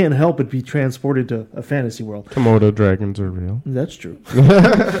them, you can't help but be transported to a fantasy world. Komodo dragons are real. That's true.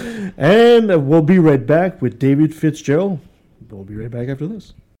 And we'll be right back with David Fitzgerald. We'll be right back after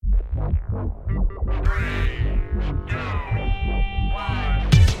this.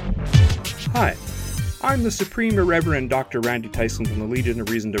 Hi, I'm the Supreme Irreverend Dr. Randy Tyson from the Legion of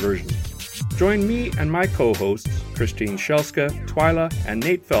Reason Diversion. Join me and my co-hosts, Christine Shelska, Twyla, and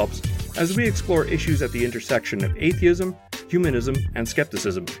Nate Phelps, as we explore issues at the intersection of atheism, humanism, and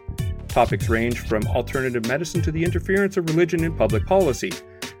skepticism. Topics range from alternative medicine to the interference of religion in public policy.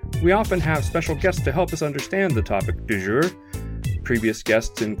 We often have special guests to help us understand the topic du jour. Previous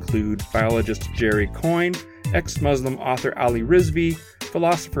guests include biologist Jerry Coyne, ex-Muslim author Ali Rizvi,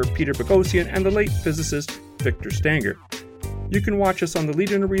 philosopher Peter Boghossian, and the late physicist Victor Stanger. You can watch us on the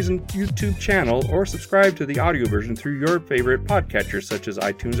Legion of Reason YouTube channel or subscribe to the audio version through your favorite podcatchers such as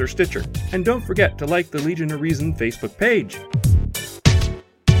iTunes or Stitcher. And don't forget to like the Legion of Reason Facebook page.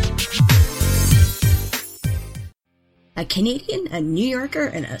 A Canadian, a New Yorker,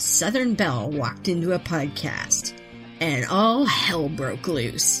 and a Southern belle walked into a podcast, and all hell broke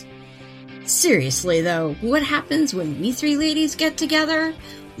loose. Seriously though, what happens when we three ladies get together?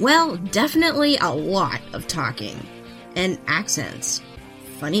 Well, definitely a lot of talking. And accents.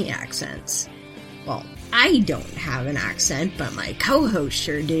 Funny accents. Well, I don't have an accent, but my co-hosts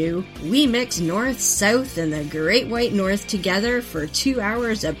sure do. We mix North, South, and the Great White North together for 2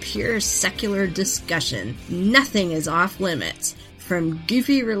 hours of pure secular discussion. Nothing is off limits. From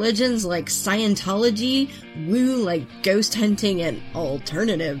goofy religions like Scientology, woo like ghost hunting and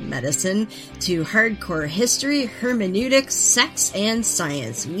alternative medicine, to hardcore history, hermeneutics, sex, and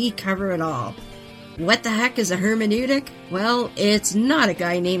science, we cover it all. What the heck is a hermeneutic? Well, it's not a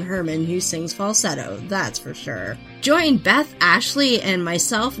guy named Herman who sings falsetto, that's for sure. Join Beth, Ashley, and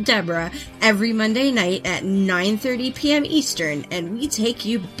myself, Deborah, every Monday night at 9:30 p.m. Eastern, and we take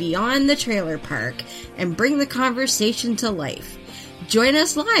you beyond the trailer park and bring the conversation to life. Join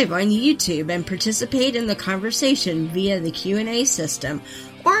us live on YouTube and participate in the conversation via the Q&A system,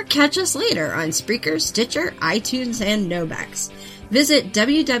 or catch us later on Spreaker, Stitcher, iTunes, and Nobex. Visit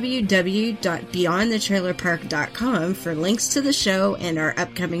www.beyondthetrailerpark.com for links to the show and our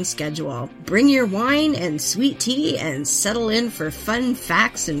upcoming schedule. Bring your wine and sweet tea and settle in for fun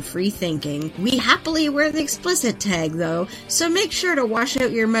facts and free thinking. We happily wear the explicit tag though, so make sure to wash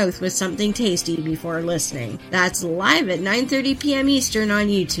out your mouth with something tasty before listening. That's live at 9:30 p.m. Eastern on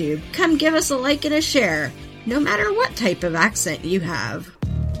YouTube. Come give us a like and a share, no matter what type of accent you have.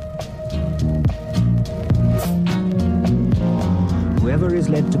 Whoever is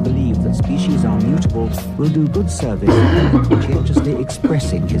led to believe that species are mutable will do good service in conscientiously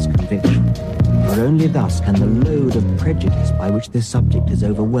expressing his conviction. For only thus can the load of prejudice by which this subject is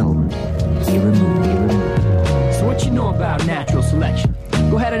overwhelmed be removed. So what you know about natural selection?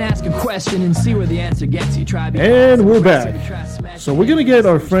 Go ahead and ask a question and see where the answer gets you. And we're back. So we're going to get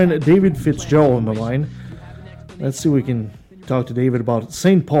our friend David Fitzgerald on the line. Let's see if we can talk to David about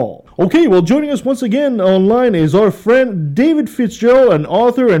St. Paul. Okay, well, joining us once again online is our friend David Fitzgerald, an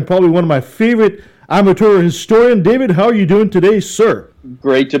author and probably one of my favorite amateur historian. David, how are you doing today, sir?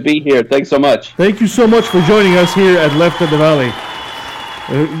 Great to be here. Thanks so much. Thank you so much for joining us here at Left of the Valley.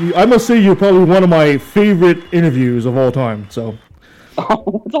 I must say you're probably one of my favorite interviews of all time. So.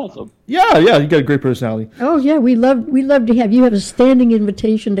 Oh, that's awesome. Yeah, you got a great personality. Oh yeah, we love to have you. Have a standing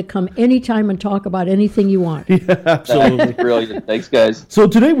invitation to come anytime and talk about anything you want. Yeah, absolutely. Brilliant. Thanks, guys. So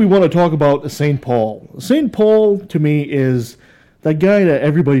today we want to talk about St. Paul. St. Paul to me is that guy that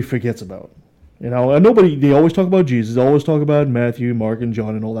everybody forgets about. You know, and they always talk about Jesus, they always talk about Matthew, Mark, and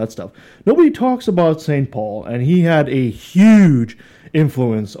John and all that stuff. Nobody talks about St. Paul, and he had a huge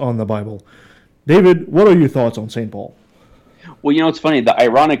influence on the Bible. David, what are your thoughts on St. Paul? Well, you know, it's funny. The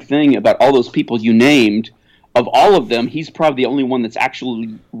ironic thing about all those people you named, of all of them, he's probably the only one that's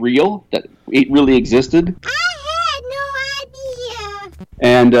actually real, that it really existed. I had no idea.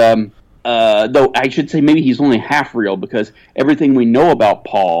 And, though I should say maybe he's only half real, because everything we know about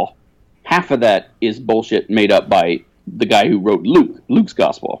Paul, half of that is bullshit made up by the guy who wrote Luke's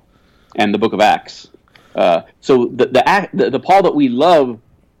Gospel, and the Book of Acts. So the Paul that we love,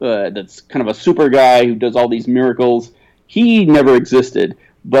 that's kind of a super guy who does all these miracles, he never existed,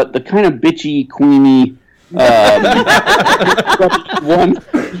 but the kind of bitchy, queeny one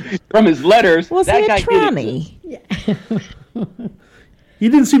from his letters, was that he guy a tranny? He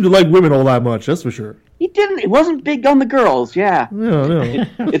didn't seem to like women all that much, that's for sure. He didn't. He wasn't big on the girls, yeah. No.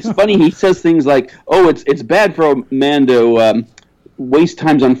 It's funny, he says things like, oh, it's bad for a man to waste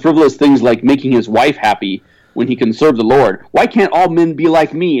times on frivolous things like making his wife happy. when he can serve the Lord. Why can't all men be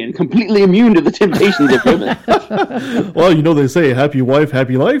like me and completely immune to the temptations of women? Well, they say happy wife,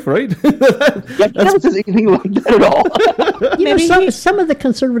 happy life, right? Yeah, he never says anything like that at all. Some of the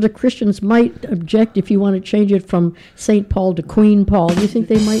conservative Christians might object if you want to change it from St. Paul to Queen Paul. Do you think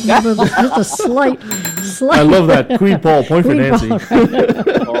they might have just a slight? I love that. Queen Paul, point for Nancy.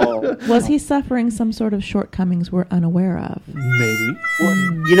 Was he suffering some sort of shortcomings we're unaware of? Maybe.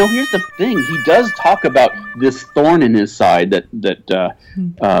 Well, here's the thing. He does talk about this thorn in his side that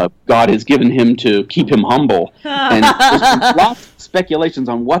God has given him to keep him humble. And there's lots of speculations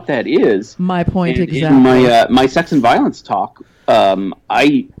on what that is. My point and exactly. In my sex and violence talk,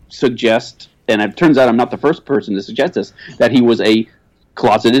 I suggest, and it turns out I'm not the first person to suggest this, that he was a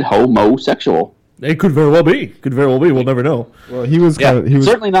closeted homosexual. It could very well be. We'll never know. Well, he was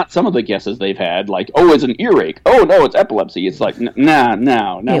certainly not some of the guesses they've had. Like, oh, it's an earache. Oh, no, it's epilepsy. It's like, no,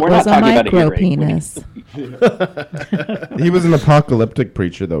 we're not talking about an earache. Penis. He was an apocalyptic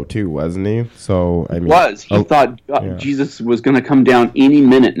preacher, though, too, wasn't he? So I mean, he thought Jesus was going to come down any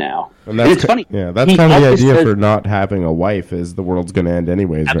minute now. And it's funny. Yeah, that's kind of the idea for not having a wife is the world's going to end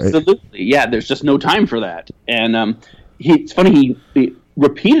anyways, right? Absolutely. Yeah, there's just no time for that. And it's funny. He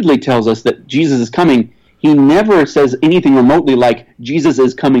repeatedly tells us that Jesus is coming. He never says anything remotely like Jesus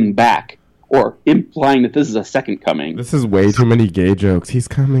is coming back or implying that this is a second coming. This is way too many gay jokes. He's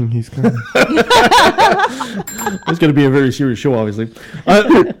coming. It's going to be a very serious show, obviously.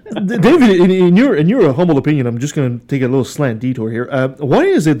 David, in your humble opinion, I'm just going to take a little slant detour here. Why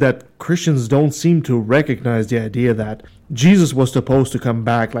is it that Christians don't seem to recognize the idea that Jesus was supposed to come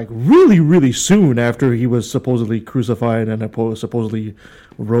back like really, really soon after he was supposedly crucified and supposedly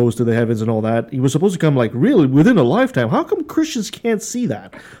rose to the heavens and all that? He was supposed to come like really within a lifetime. How come Christians can't see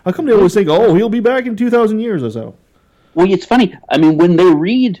that? How come they always think, oh, he'll be back in 2,000 years or so? Well, it's funny. I mean, when they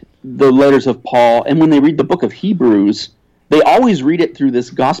read the letters of Paul and when they read the book of Hebrews, they always read it through this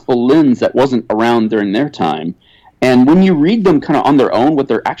gospel lens that wasn't around during their time. And when you read them kind of on their own, what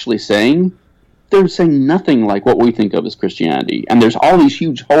they're actually saying, they're saying nothing like what we think of as Christianity. And there's all these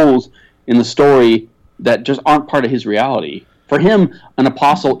huge holes in the story that just aren't part of his reality. For him, an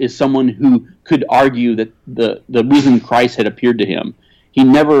apostle is someone who could argue that the reason Christ had appeared to him. He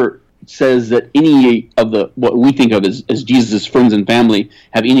never says that any of what we think of as Jesus' friends and family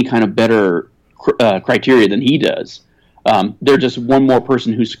have any kind of better criteria than he does. They're just one more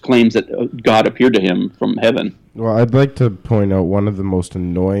person who claims that God appeared to him from heaven. Well, I'd like to point out one of the most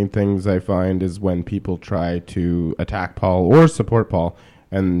annoying things I find is when people try to attack Paul or support Paul,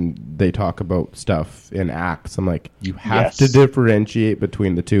 and they talk about stuff in Acts. I'm like, you have to differentiate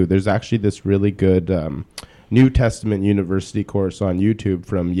between the two. There's actually this really good New Testament University course on YouTube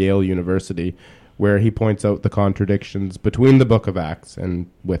from Yale University where he points out the contradictions between the book of Acts and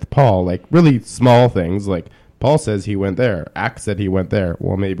with Paul, like really small things like Paul says he went there. Acts said he went there.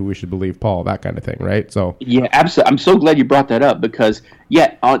 Well, maybe we should believe Paul, that kind of thing, right? So yeah, absolutely. I'm so glad you brought that up because,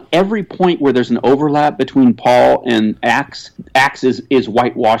 on every point where there's an overlap between Paul and Acts is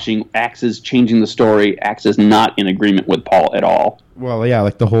whitewashing. Acts is changing the story. Acts is not in agreement with Paul at all. Well, yeah,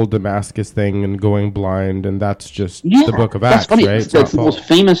 like the whole Damascus thing and going blind, and that's just the book of Acts, funny. right? That's the most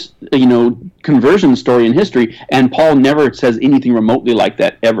famous, conversion story in history, and Paul never says anything remotely like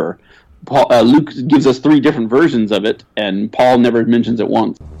that ever. Luke gives us 3 different versions of it, and Paul never mentions it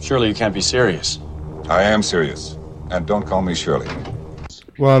once. Surely you can't be serious. I am serious, and don't call me Shirley.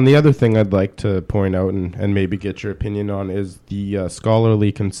 Well, and the other thing I'd like to point out and maybe get your opinion on is the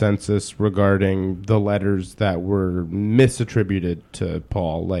scholarly consensus regarding the letters that were misattributed to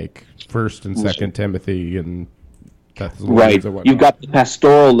Paul, like 1st and 2nd Timothy and Right. You've got the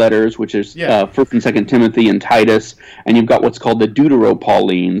pastoral letters, which is 1st and 2nd Timothy and Titus, and you've got what's called the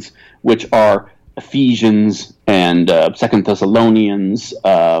Deuteropaulines, which are Ephesians and 2nd Thessalonians.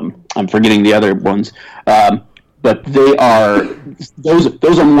 I'm forgetting the other ones. But they are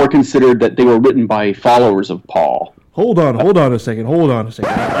those are more considered that they were written by followers of Paul. Hold on a second.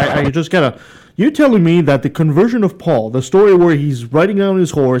 I just gotta. You're telling me that the conversion of Paul, the story where he's riding on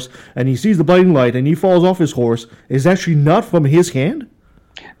his horse and he sees the blinding light and he falls off his horse, is actually not from his hand?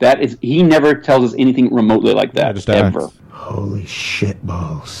 That is, he never tells us anything remotely like that, ever. Holy shit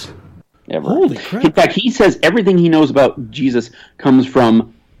balls. Ever. Holy crap. In fact, he says everything he knows about Jesus comes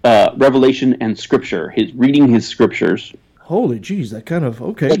from Revelation and Scripture, his reading his Scriptures. Holy jeez, that kind of,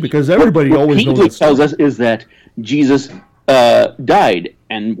 okay, because everybody always knows that. What tells us is that Jesus died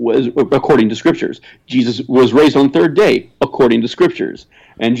and was according to Scriptures. Jesus was raised on the 3rd day according to Scriptures.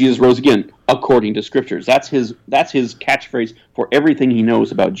 And Jesus rose again, according to Scriptures. That's his catchphrase for everything he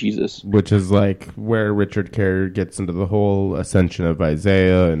knows about Jesus. Which is like where Richard Kerr gets into the whole ascension of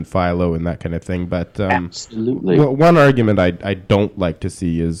Isaiah and Philo and that kind of thing. But absolutely, one argument I don't like to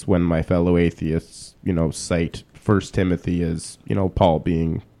see is when my fellow atheists, cite 1 Timothy as, Paul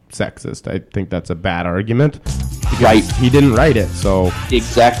being sexist. I think that's a bad argument. Right. He didn't write it, so...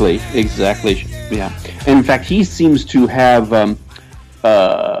 Exactly. Yeah. And in fact, he seems to have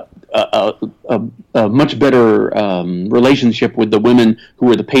a much better relationship with the women who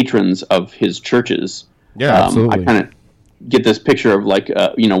were the patrons of his churches. Yeah, absolutely. I kind of get this picture of one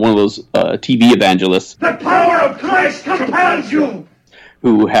of those TV evangelists. The power of Christ compels you!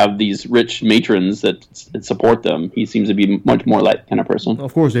 Who have these rich matrons that support them. He seems to be much more that kind of person.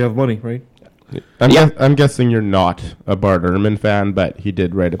 Of course, they have money, right? I'm guessing you're not a Bart Ehrman fan, but he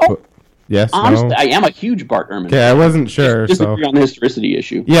did write a book. Yes, honestly, no? I am a huge Bart Ehrman fan. Okay, I wasn't sure. Just agree on the historicity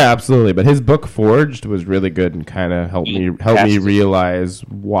issue. Yeah, absolutely. But his book Forged was really good and kind of helped me realize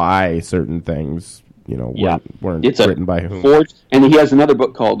why certain things, weren't written by whom. Forged, and he has another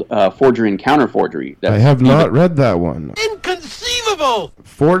book called Forgery and Counterforgery. I have not read that one. Inconceivable!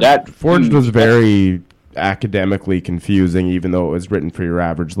 Forged was very academically confusing, even though it was written for your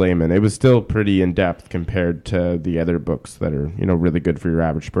average layman. It was still pretty in-depth compared to the other books that are, really good for your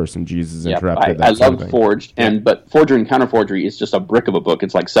average person. Jesus Interrupted. I love Forged, but Forgery and Counterforgery is just a brick of a book.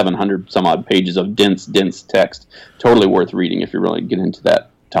 It's like 700 some odd pages of dense text. Totally worth reading if you really get into that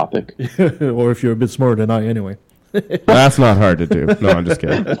topic. Or if you're a bit smarter than I, anyway. That's not hard to do. No, I'm just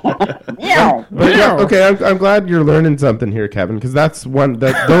kidding. Okay, I'm glad you're learning something here, Kevin, because that's one.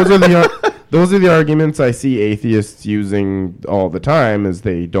 Those are the arguments I see atheists using all the time, is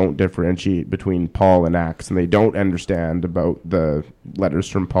they don't differentiate between Paul and Acts, and they don't understand about the letters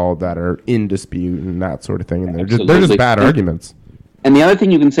from Paul that are in dispute and that sort of thing. And they're just bad arguments. And the other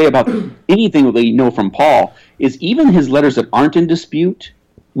thing you can say about anything that we know from Paul is even his letters that aren't in dispute,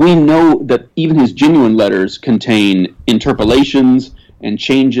 we know that even his genuine letters contain interpolations and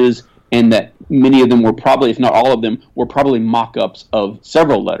changes, and that many of them were probably, if not all of them, were probably mock-ups of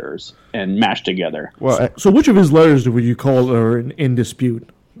several letters and mashed together. Well, so which of his letters would you call are in dispute?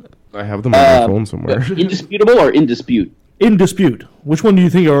 I have them on my phone somewhere. Indisputable or in dispute? In dispute. Which one do you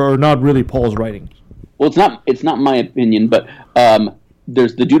think are not really Paul's writings? Well, it's not my opinion, but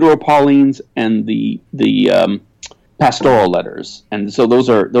there's the Deutero-Paulines and the pastoral letters, and so those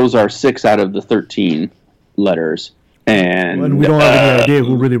are 6 out of the 13 letters. And we don't have any idea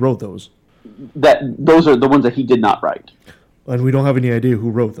who really wrote those. Those are the ones that he did not write. And we don't have any idea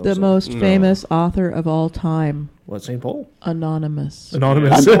who wrote those. The most famous author of all time. What, St. Paul? Anonymous.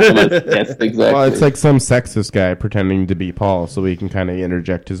 Yes, exactly. Well, it's like some sexist guy pretending to be Paul so he can kind of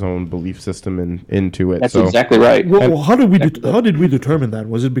interject his own belief system into it. That's exactly right. Well, how did we determine that?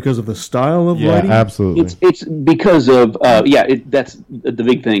 Was it because of the style of writing? Yeah, absolutely. It's because of that's the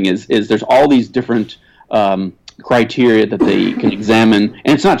big thing is there's all these different criteria that they can examine,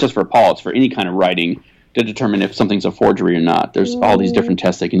 and it's not just for Paul, it's for any kind of writing to determine if something's a forgery or not. There's all these different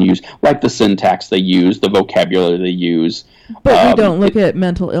tests they can use, like the syntax they use, the vocabulary they use. But we don't look at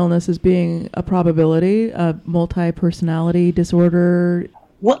mental illness as being a probability, a multi-personality disorder.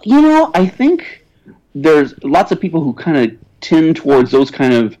 Well, I think there's lots of people who kind of tend towards those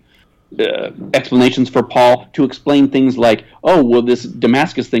kind of explanations for Paul to explain things like, oh, well, this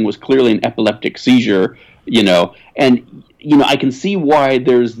Damascus thing was clearly an epileptic seizure, and I can see why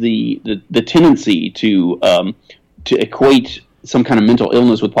there's the tendency to equate some kind of mental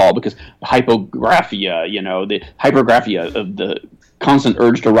illness with Paul, because hypographia, the hypergraphia of the constant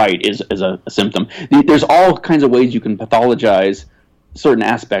urge to write is a symptom. There's all kinds of ways you can pathologize certain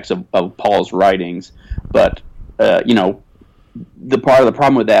aspects of Paul's writings, but the part of the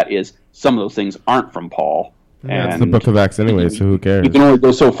problem with that is some of those things aren't from Paul. Yeah, it's the Book of Acts anyway, so who cares? You can only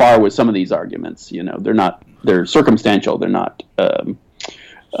go so far with some of these arguments. They're circumstantial. They're not,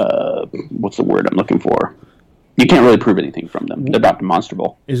 what's the word I'm looking for? You can't really prove anything from them. They're not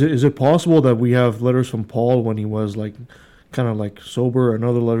demonstrable. Is it possible that we have letters from Paul when he was kind of sober, and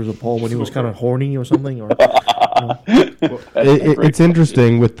other letters of Paul when he was kind of horny or something? Or it's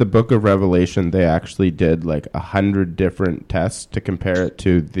interesting with the Book of Revelation. They actually did 100 different tests to compare it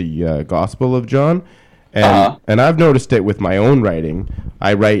to the Gospel of John. And I've noticed it with my own writing.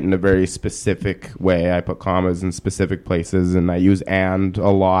 I write in a very specific way. I put commas in specific places, and I use "and"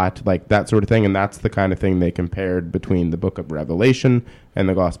 a lot, that sort of thing. And that's the kind of thing they compared between the Book of Revelation and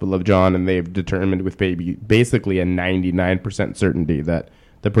the Gospel of John, and they've determined with basically a 99% certainty that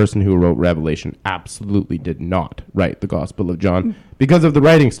the person who wrote Revelation absolutely did not write the Gospel of John because of the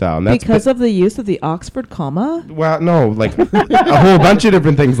writing style. And that's because of the use of the Oxford comma? Well, no, like a whole bunch of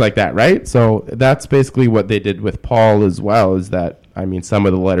different things like that, right? So that's basically what they did with Paul as well, is that, I mean, some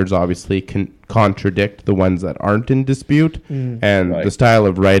of the letters obviously can contradict the ones that aren't in dispute, and the style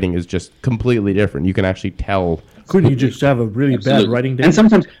of writing is just completely different. You can actually tell. Couldn't you just have a really bad writing day? And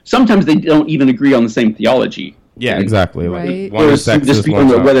sometimes they don't even agree on the same theology. Yeah, exactly. Right. Like, one is sexist, dispute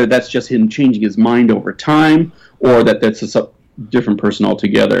one's on not. whether that's just him changing his mind over time, or that's a different person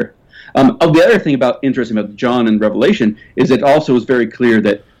altogether. The other thing interesting about John and Revelation is it also is very clear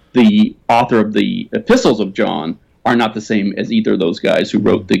that the author of the epistles of John are not the same as either of those guys who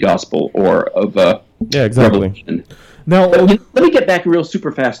wrote the Gospel or of Revelation. Now, let me get back real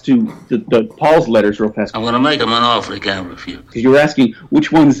super fast to the Paul's letters real fast. I'm going to make him an offer he can't refuse. Because you were asking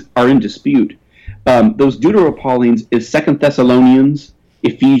which ones are in dispute. Those Deuteropaulines is 2 Thessalonians,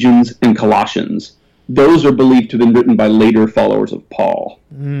 Ephesians, and Colossians. Those are believed to have been written by later followers of Paul.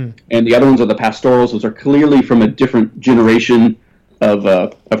 And the other ones are the pastorals. Those are clearly from a different generation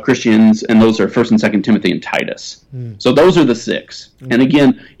of Christians, and those are 1st and 2nd Timothy and Titus. So those are the 6. And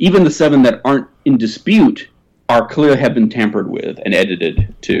again, even the 7 that aren't in dispute are clearly have been tampered with and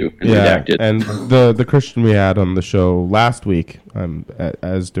edited too and redacted. And the Christian we had on the show last week,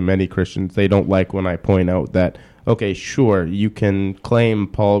 as do many Christians, they don't like when I point out that, okay, sure, you can claim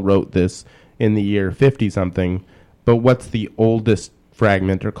Paul wrote this in the year 50-something, but what's the oldest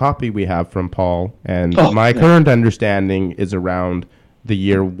fragment or copy we have from Paul? And my current understanding is around the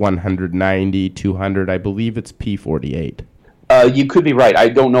year 190, 200. I believe it's P48. You could be right. I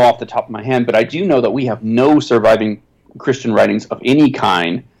don't know off the top of my head, but I do know that we have no surviving Christian writings of any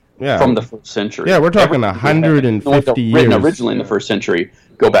kind from the 1st century. Yeah, we're talking 150 years. Written originally in the 1st century,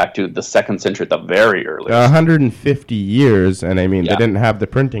 go back to the 2nd century at the very earliest. 150 years, and I mean, they didn't have the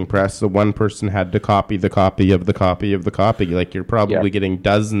printing press, so one person had to copy the copy of the copy of the copy. Like, you're probably getting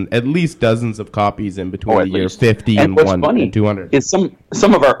at least dozens of copies in between the year 50 and 200. Is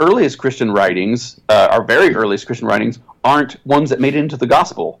some of our earliest Christian writings, our very earliest Christian writings, aren't ones that made it into the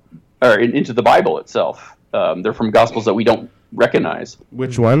gospel, or into the Bible itself. They're from gospels that we don't recognize.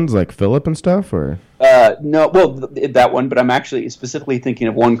 Which ones, like Philip and stuff, or? No, well, that one, but I'm actually specifically thinking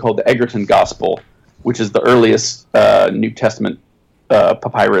of one called the Egerton Gospel, which is the earliest New Testament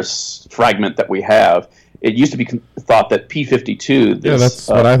papyrus fragment that we have. It used to be thought that P52, that's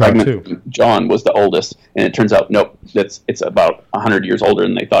what I thought too. John was the oldest, and it turns out, nope, it's about 100 years older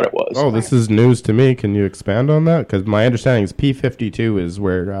than they thought it was. Oh, this is news to me. Can you expand on that? Because my understanding is P52 is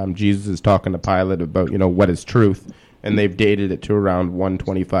where Jesus is talking to Pilate about, what is truth, and they've dated it to around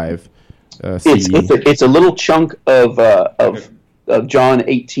 125 CE. It's a little chunk of John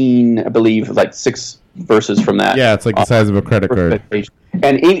 18, I believe, like 6 verses from that. Yeah, it's like the size of a credit card.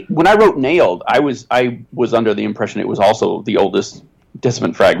 And when I wrote Nailed, I was under the impression it was also the oldest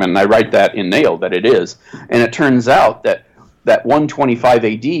Testament fragment, and I write that in Nailed that it is. And it turns out that 125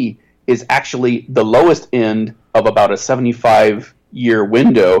 AD is actually the lowest end of about a 75-year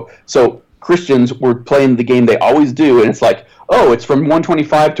window. So Christians were playing the game they always do, and it's like, oh, it's from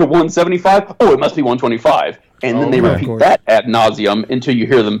 125 to 175? Oh, it must be 125. And then they repeat that ad nauseum until you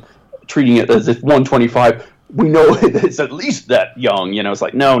hear them treating it as if 125, we know it's at least that young. It's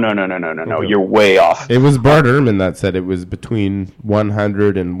like, no, you're way off. It was Bart Ehrman that said it was between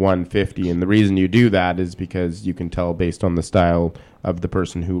 100 and 150, and the reason you do that is because you can tell based on the style of the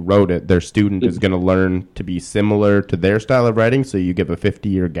person who wrote it, their student is going to learn to be similar to their style of writing, so you give a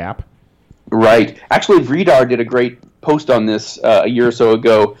 50-year gap. Right. Actually, Vredar did a great post on this a year or so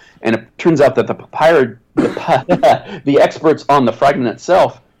ago, and it turns out that the experts on the fragment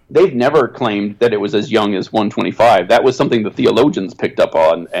itself, they've never claimed that it was as young as 125. That was something the theologians picked up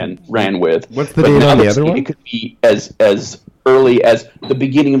on and ran with. What's the date on the other one? It could be as early as the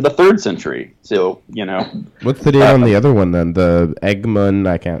beginning of the 3rd century. So, What's the date on the other one, then? The Egmont,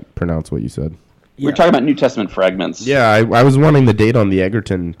 I can't pronounce what you said. We're talking about New Testament fragments. Yeah, I was wanting the date on the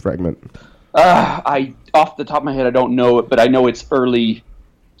Egerton fragment. Off the top of my head, I don't know it, but I know it's early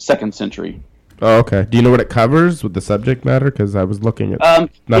 2nd century. Oh, okay. Do you know what it covers with the subject matter? Because I was looking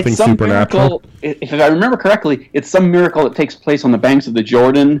at nothing supernatural. If I remember correctly, it's some miracle that takes place on the banks of the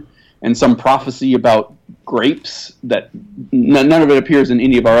Jordan, and some prophecy about grapes that none of it appears in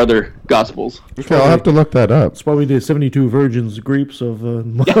any of our other Gospels. Okay, I'll have to look that up. It's probably the 72 virgins grapes of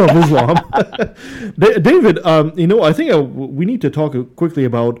Islam. David, I think we need to talk quickly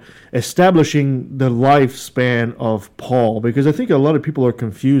about establishing the lifespan of Paul, because I think a lot of people are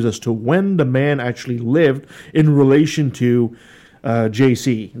confused as to when the man actually lived in relation to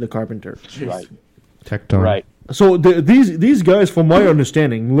J.C., the carpenter. Right. Tecton. Right. So these guys, from my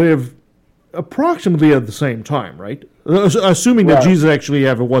understanding, live approximately at the same time, right? Assuming that Jesus actually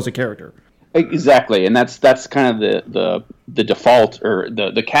ever was a character. Exactly, and that's kind of the default, or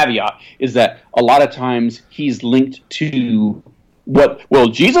the caveat, is that a lot of times he's linked to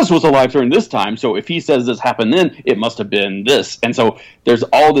Jesus was alive during this time, so if he says this happened then, it must have been this. And so there's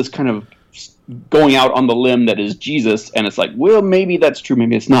all this kind of going out on the limb that is Jesus, and it's like, well, maybe that's true,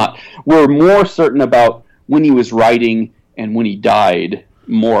 maybe it's not. We're more certain about when he was writing and when he died,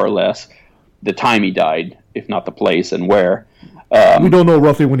 more or less, the time he died, if not the place and where. We don't know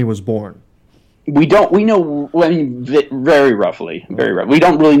roughly when he was born. We know, I mean, very roughly. We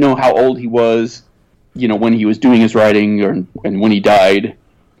don't really know how old he was, when he was doing his writing and when he died,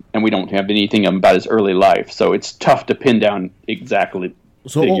 and we don't have anything about his early life. So it's tough to pin down exactly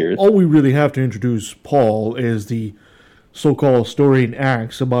figures. All we really have to introduce Paul is the so-called story in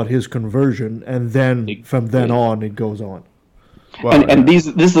Acts about his conversion, and then from then on, it goes on. Well, and this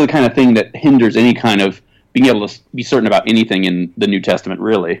is the kind of thing that hinders any kind of being able to be certain about anything in the New Testament,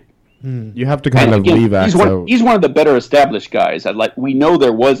 really. You have to kind of leave Acts out. He's one of the better established guys. We know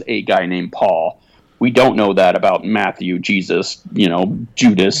there was a guy named Paul. We don't know that about Matthew, Jesus,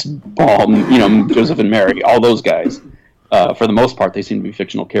 Judas, Paul, Joseph and Mary, all those guys. For the most part, they seem to be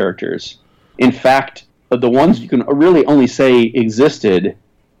fictional characters. In fact, the ones you can really only say existed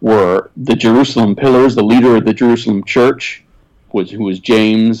were the Jerusalem Pillars, the leader of the Jerusalem church, who was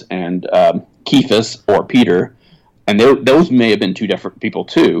James, and Cephas, or Peter. And those may have been two different people,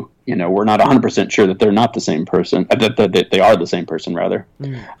 too. We're not 100% sure that they're not the same person, that they are the same person, rather.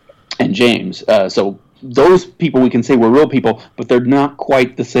 And James. So those people we can say were real people, but they're not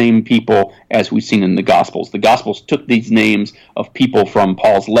quite the same people as we've seen in the Gospels. The Gospels took these names of people from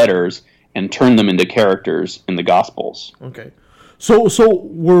Paul's letters and turned them into characters in the Gospels. Okay. So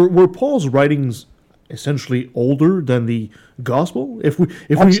were Paul's writings essentially older than the Gospel? If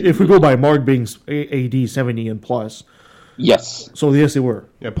we go by Mark being AD 70 and plus. Yes. So yes, they were.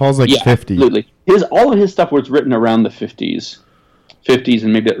 Yeah, Paul's 50. Absolutely. All of his stuff was written around the 50s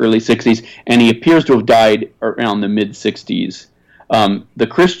and maybe the early 60s, and he appears to have died around the mid-60s. The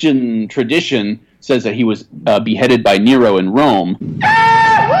Christian tradition says that he was beheaded by Nero in Rome.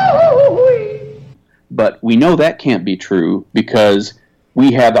 But we know that can't be true because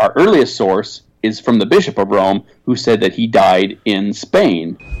we have our earliest source is from the Bishop of Rome, who said that he died in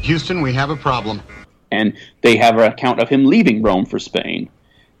Spain. Houston, we have a problem. And they have an account of him leaving Rome for Spain.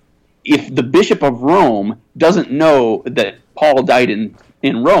 If the Bishop of Rome doesn't know that Paul died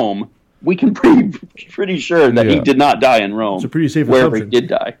in Rome, we can be pretty sure that he did not die in Rome. It's a pretty safe wherever assumption. He did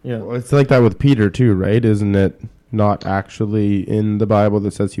die. Yeah. Well, it's like that with Peter, too, right? Isn't it not actually in the Bible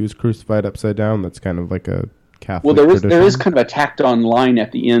that says he was crucified upside down? That's kind of like a Catholic tradition. There is kind of a tacked-on line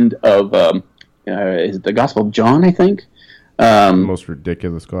at the end of is it the Gospel of John, I think? The most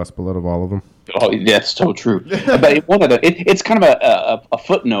ridiculous gospel out of all of them. Oh, that's so true. But it's kind of a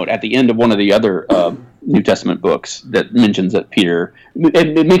footnote at the end of one of the other New Testament books that mentions that Peter.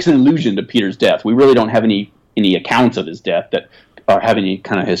 It makes an allusion to Peter's death. We really don't have any accounts of his death that have any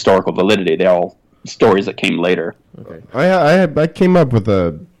kind of historical validity. They're all stories that came later. Okay. I came up with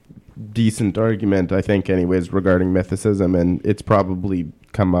a decent argument, I think, anyways, regarding mythicism, and it's probably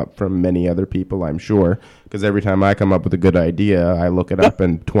come up from many other people, I'm sure, because every time I come up with a good idea, I look it up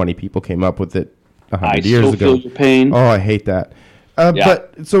and 20 people came up with it 100 years ago. I still feel your pain. Oh, I hate that.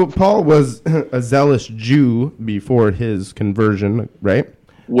 But so Paul was a zealous Jew before his conversion, right?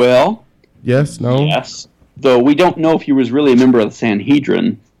 Well, yes, no, yes. Though we don't know if he was really a member of the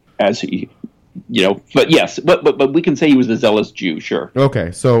Sanhedrin, as he, But yes, but we can say he was a zealous Jew, sure.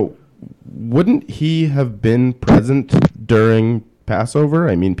 Okay, so wouldn't he have been present during Passover?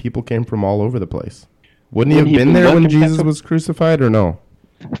 I mean, people came from all over the place. Wouldn't he have been there when Jesus was crucified, or no?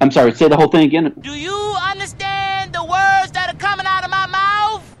 I'm sorry, say the whole thing again. Do you understand the words that are coming out of my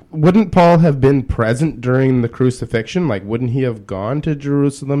mouth? Wouldn't Paul have been present during the crucifixion? Like, wouldn't he have gone to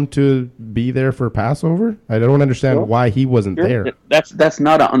Jerusalem to be there for Passover? I don't understand why he wasn't there. That's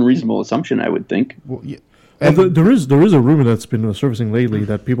not an unreasonable assumption, I would think. Well, yeah. And there is a rumor that's been surfacing lately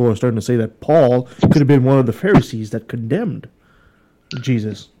that people are starting to say that Paul could have been one of the Pharisees that condemned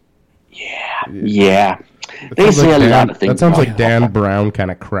Jesus. Yeah. They say a lot of things. That sounds like Dan Brown kind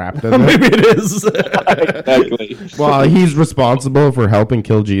of crap, doesn't it? Maybe it is. Exactly. Well, he's responsible for helping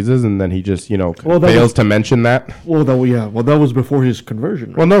kill Jesus, and then he just, fails to mention that. Well, that was before his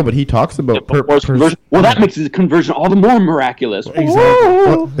conversion. Right? Well, no, but he talks about that makes his conversion all the more miraculous.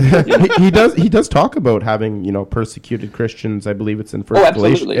 Exactly. He does talk about having, persecuted Christians. I believe it's in First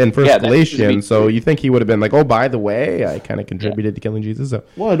Galatians. So you think he would have been like, oh, by the way, I kind of contributed to killing Jesus. So.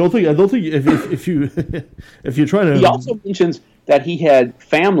 Well, I don't think if you If you're trying to, he also mentions that he had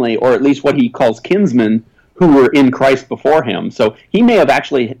family, or at least what he calls kinsmen, who were in Christ before him. So he may have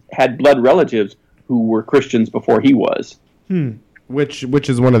actually had blood relatives who were Christians before he was. Which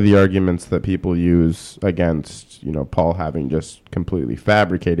is one of the arguments that people use against, Paul having just completely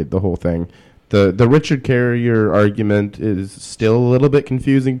fabricated the whole thing. The Richard Carrier argument is still a little bit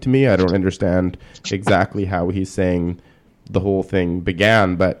confusing to me. I don't understand exactly how he's saying the whole thing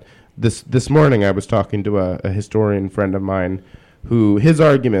began, but this morning I was talking to a historian friend of mine who his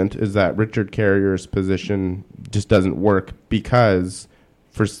argument is that Richard Carrier's position just doesn't work because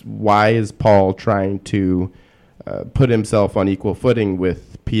why is Paul trying to put himself on equal footing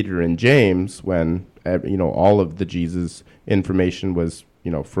with Peter and James when all of the Jesus information was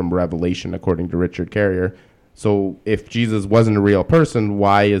from Revelation according to Richard Carrier. So if Jesus wasn't a real person,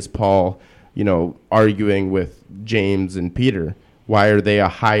 why is Paul arguing with James and Peter? Why are they a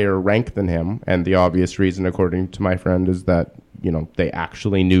higher rank than him? And the obvious reason, according to my friend, is that they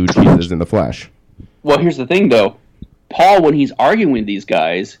actually knew Jesus in the flesh. Well, here's the thing, though. Paul, when he's arguing with these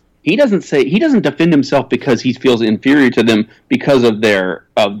guys, he doesn't defend himself because he feels inferior to them because of their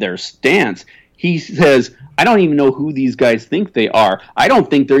stance. He says, I don't even know who these guys think they are. I don't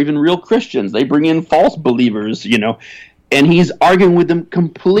think they're even real Christians. They bring in false believers, And he's arguing with them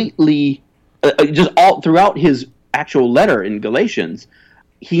completely, just all throughout his actual letter in Galatians.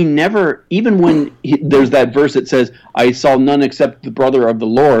 He never, even when there's that verse that says, I saw none except the brother of the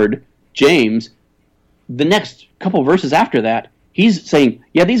Lord, James, the next couple verses after that, he's saying,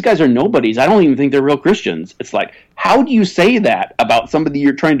 yeah, these guys are nobodies. I don't even think they're real Christians. It's like, how do you say that about somebody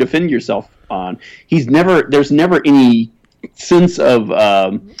you're trying to defend yourself on? There's never any sense of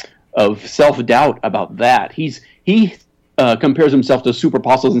self-doubt about that. He compares himself to super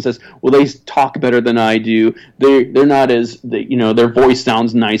apostles and says, well, they talk better than I do. They're not as, their voice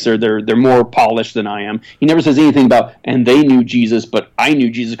sounds nicer. They're more polished than I am. He never says anything about, and they knew Jesus, but I knew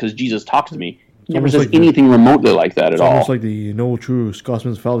Jesus because Jesus talked to me. He never says anything remotely like that at all. It's almost like the no true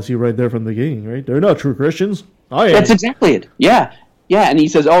Scotsman's fallacy right there from the beginning, right? They're not true Christians. That's exactly it. Yeah. Yeah, and he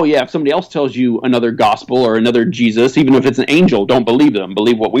says, oh, yeah, if somebody else tells you another gospel or another Jesus, even if it's an angel, don't believe them.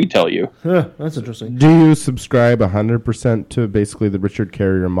 Believe what we tell you. Yeah, that's interesting. Do you subscribe 100% to basically the Richard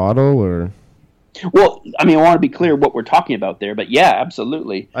Carrier model, or? Well, I want to be clear what we're talking about there, but yeah,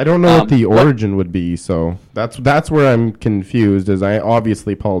 absolutely. I don't know what the origin would be, so that's where I'm confused. As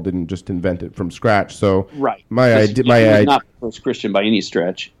obviously Paul didn't just invent it from scratch, so right. My idea, not the first Christian by any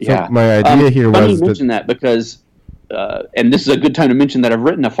stretch. Yeah, so my idea here was to mention that because. And this is a good time to mention that I've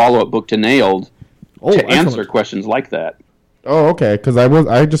written a follow-up book to Nailed to answer questions like that. Oh, okay. Because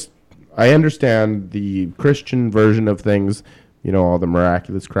I understand the Christian version of things. All the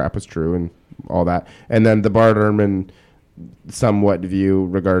miraculous crap is true and all that, and then the Bart Ehrman somewhat view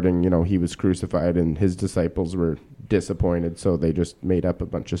regarding he was crucified and his disciples were disappointed, so they just made up a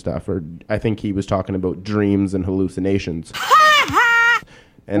bunch of stuff. Or I think he was talking about dreams and hallucinations.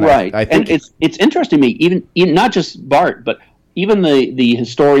 And right, I think it's interesting to me, even not just Bart, but even the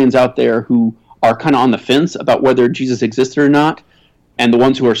historians out there who are kind of on the fence about whether Jesus existed or not, and the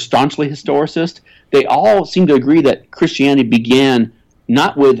ones who are staunchly historicist, they all seem to agree that Christianity began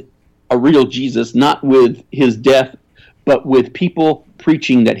not with a real Jesus, not with his death, but with people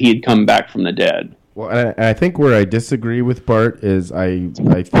preaching that he had come back from the dead. Well, and I think where I disagree with Bart is I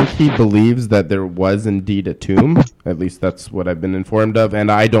think he believes that there was indeed a tomb. At least that's what I've been informed of, and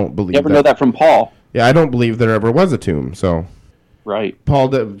I don't believe. Never know that from Paul. Yeah, I don't believe there ever was a tomb. So, right.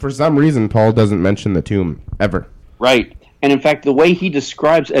 For some reason, Paul doesn't mention the tomb ever. Right, and in fact, the way he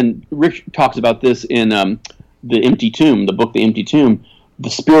describes, and Rick talks about this in the Empty Tomb, the book, The Empty Tomb, the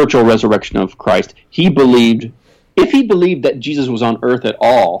spiritual resurrection of Christ. He believed, if he believed that Jesus was on earth at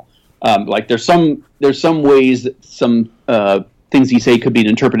all. Like there's some ways that some things he say could be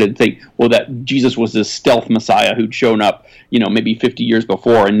interpreted to think, well, that Jesus was this stealth Messiah who'd shown up, maybe 50 years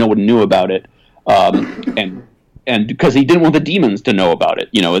before and no one knew about it, and because he didn't want the demons to know about it.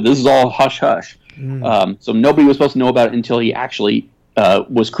 This is all hush hush. So nobody was supposed to know about it until he actually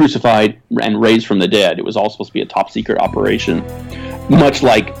was crucified and raised from the dead. It was all supposed to be a top secret operation, much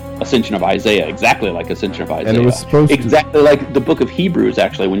like Ascension of Isaiah, exactly like Ascension of Isaiah. And it was supposed exactly like the book of Hebrews,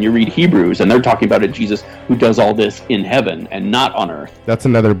 actually, when you read Hebrews, and they're talking about a Jesus who does all this in heaven and not on earth. That's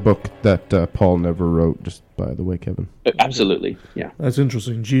another book that Paul never wrote, just by the way, Kevin. Absolutely, yeah. That's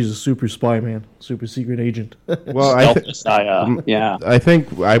interesting. Jesus, super spy, man. Super secret agent. Well, I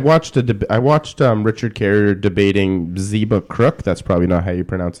think I watched Richard Carrier debating Zeba Crook. That's probably not how you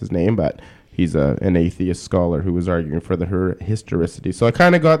pronounce his name, but he's an atheist scholar who was arguing for the historicity. So I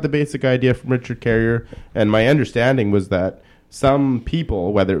kind of got the basic idea from Richard Carrier, and my understanding was that some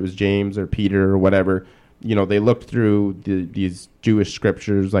people, whether it was James or Peter or whatever, they looked through these Jewish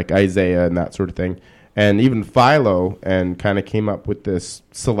scriptures like Isaiah and that sort of thing, and even Philo, and kind of came up with this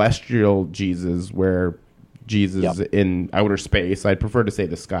celestial Jesus where Jesus in outer space. I'd prefer to say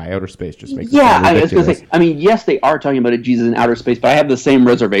the sky. Outer space just makes it sound I was ridiculous. going to say, I mean, yes, they are talking about a Jesus in outer space, but I have the same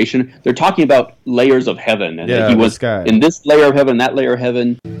reservation. They're talking about layers of heaven, and that he was sky. in this layer of heaven, that layer of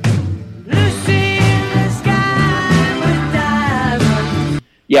heaven.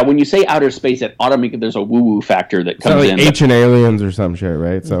 Yeah, when you say outer space, it automatically there's a woo-woo factor that comes like in. Ancient aliens or some shit,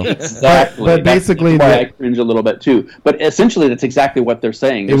 right? So exactly. But basically, that's why I cringe a little bit too. But essentially, that's exactly what they're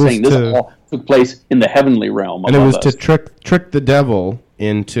saying. They're saying this all took place in the heavenly realm. And it was us. to trick the devil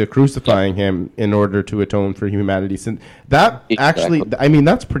into crucifying him in order to atone for humanity's sin. That actually, I mean,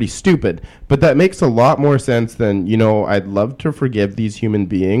 that's pretty stupid. But that makes a lot more sense than, I'd love to forgive these human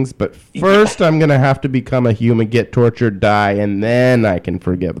beings, but first I'm going to have to become a human, get tortured, die, and then I can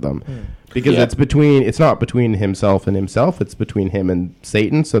forgive them. Because it's not between himself and himself, it's between him and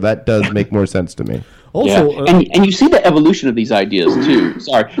Satan, so that does make more sense to me. Also, and you see the evolution of these ideas too.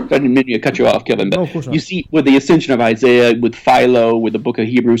 Sorry, I didn't mean to cut you off, Kevin. But you see with the ascension of Isaiah, with Philo, with the Book of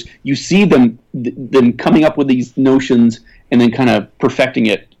Hebrews, you see them coming up with these notions and then kind of perfecting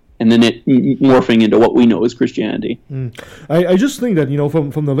it, and then it morphing into what we know as Christianity. I just think that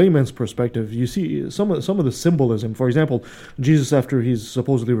from the layman's perspective, you see some of the symbolism. For example, Jesus, after he's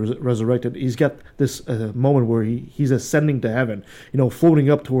supposedly resurrected, he's got this moment where he's ascending to heaven, floating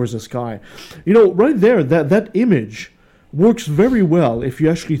up towards the sky. Right there, that image works very well if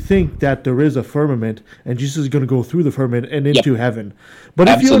you actually think that there is a firmament and Jesus is going to go through the firmament and into heaven. But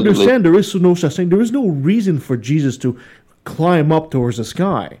if you understand there is no such thing, there is no reason for Jesus to climb up towards the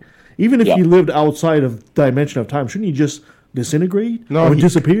sky. Even if he lived outside of dimension of time, shouldn't he just disintegrate or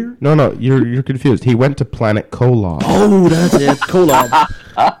disappear? No, you're confused. He went to planet Kolob. Oh, that's it, Kolob.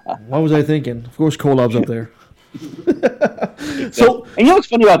 What was I thinking? Of course, Kolob's up there. And what's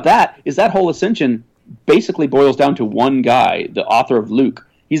funny about that is that whole ascension basically boils down to one guy, the author of Luke.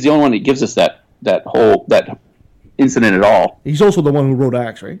 He's the only one that gives us that incident at all. He's also the one who wrote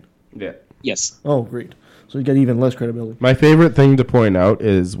Acts, right? Yeah. Yes. Oh, great. So you get even less credibility. My favorite thing to point out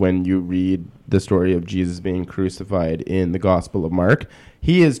is when you read the story of Jesus being crucified in the Gospel of Mark.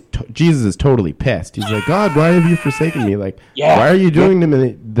 Jesus is totally pissed. He's like, God, why have you forsaken me? Like, why are you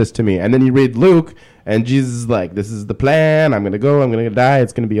doing this to me? And then you read Luke, and Jesus is like, this is the plan. I'm going to go. I'm going to die.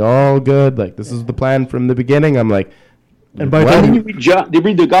 It's going to be all good. Like, this is the plan from the beginning. I'm like, and by the time you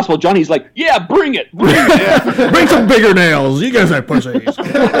read the Gospel of John, he's like, yeah, bring it. Bring some bigger nails. You guys have pussies.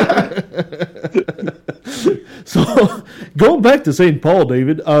 So, going back to St. Paul,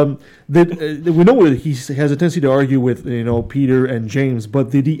 David, we know he has a tendency to argue with Peter and James, but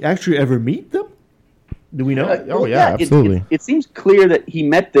did he actually ever meet them? Do we know? Absolutely. It seems clear that he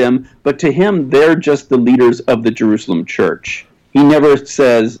met them, but to him, they're just the leaders of the Jerusalem church. He never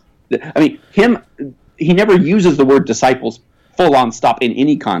says, he never uses the word disciples full on stop in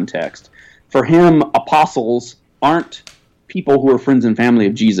any context. For him, apostles aren't people who are friends and family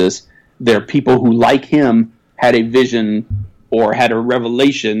of Jesus. They're people who, like him, had a vision or had a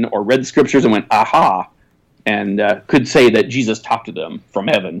revelation or read the scriptures and went, aha, and could say that Jesus talked to them from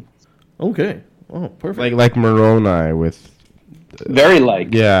heaven. Okay. Oh, perfect. Like Moroni with... very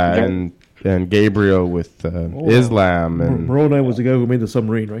like. Yeah, and Gabriel with Islam. And Moroni was the guy who made the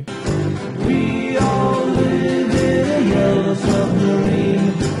submarine, right? We all live in a yellow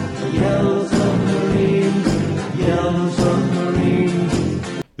submarine, yellow submarine, yellow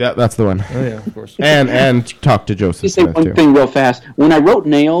submarine. Yeah, that's the one. Oh, yeah, of course. and talk to Joseph Just say Smith, one too. thing real fast. When I wrote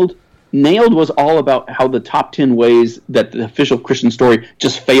Nailed was all about how the top 10 ways that the official Christian story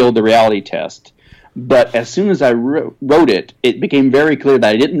just failed the reality test. But as soon as I wrote it, it became very clear that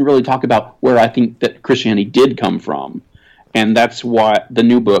I didn't really talk about where I think that Christianity did come from. And that's what the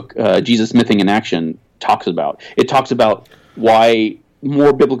new book, Jesus, Mything in Action, talks about. It talks about why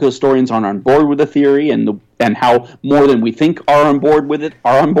more biblical historians aren't on board with the theory and how more than we think are on board with it.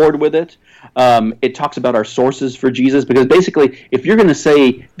 It talks about our sources for Jesus, because basically, if you're going to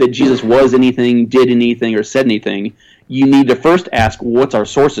say that Jesus was anything, did anything, or said anything, you need to first ask, what's our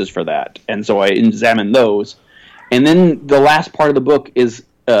sources for that? And so I examine those. And then the last part of the book is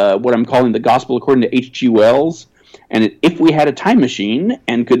what I'm calling the Gospel according to H.G. Wells. And if we had a time machine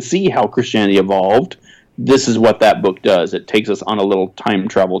and could see how Christianity evolved, this is what that book does. It takes us on a little time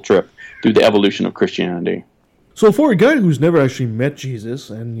travel trip through the evolution of Christianity. So for a guy who's never actually met Jesus,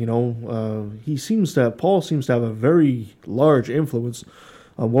 and Paul seems to have a very large influence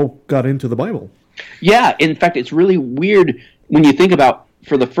on what got into the Bible. Yeah, in fact, it's really weird when you think about,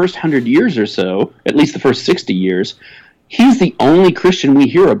 for the first 100 years or so, at least the first 60 years, he's the only Christian we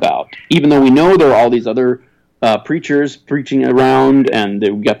hear about, even though we know there are all these other preachers preaching around, and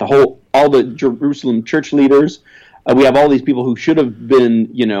we've got all the Jerusalem church leaders. We have all these people who should have been,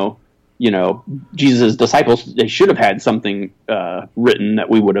 Jesus' disciples. They should have had something written that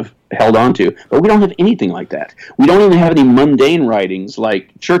we would have held on to, but we don't have anything like that. We don't even have any mundane writings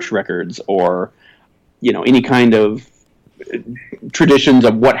like church records or, any kind of traditions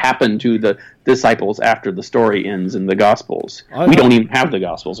of what happened to the disciples after the story ends in the Gospels. We don't even have the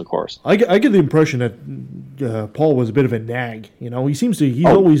Gospels, of course. I get the impression that Paul was a bit of a nag. He's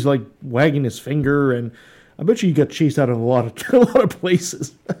always like wagging his finger, and I bet you he got chased out of a lot of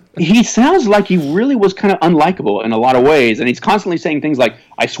places. He sounds like he really was kind of unlikable in a lot of ways, and he's constantly saying things like,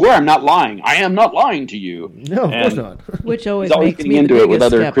 "I swear I'm not lying. I am not lying to you." No, of course not. Which always he's always makes getting me into the it with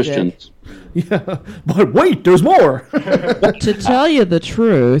biggest other skeptic. Christians. Yeah, but wait, there's more. To tell you the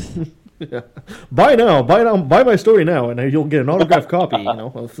truth, Yeah. Buy my story now, and you'll get an autographed copy,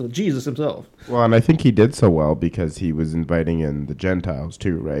 of Jesus himself. Well, and I think he did so well because he was inviting in the Gentiles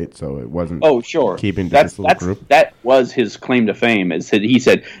too, right? So it wasn't keeping to this little group. That was his claim to fame, is that he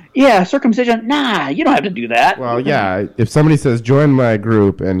said, yeah, circumcision, nah, you don't have to do that. Well, yeah, if somebody says, join my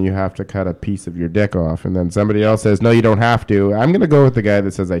group, and you have to cut a piece of your dick off, and then somebody else says, no, you don't have to, I'm going to go with the guy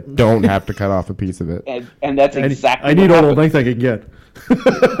that says I don't have to cut off a piece of it. And that's exactly I need all the length I can get.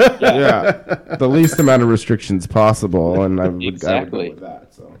 Yeah, the least amount of restrictions possible, and I would go with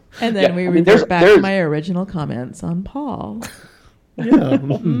that. So. and then we revert back to my original comments on Paul. Yeah,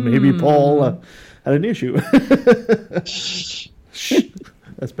 maybe Paul had an issue.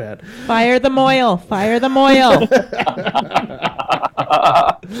 That's bad. Fire the moil! Fire the moil!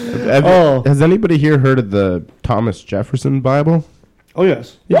 Has anybody here heard of the Thomas Jefferson Bible? Oh,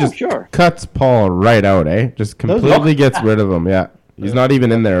 yes. He just cuts Paul right out, Just completely gets rid of him, yeah. He's not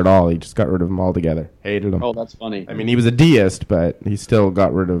even in there at all. He just got rid of him altogether. Hated him. Oh, that's funny. I mean, he was a deist, but he still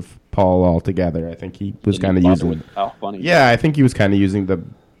got rid of Paul altogether. I think he was kind of using... How funny. Yeah, I think he was kind of using the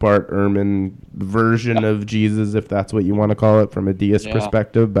Bart Ehrman version of Jesus, if that's what you want to call it, from a deist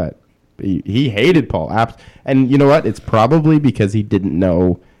perspective. But he hated Paul. And you know what? It's probably because he didn't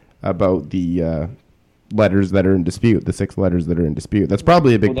know about the letters that are in dispute, the 6 letters that are in dispute. That's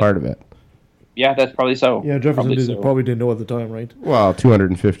probably a big part of it. Yeah, that's probably so. Yeah, Jefferson probably didn't know at the time, right? Well,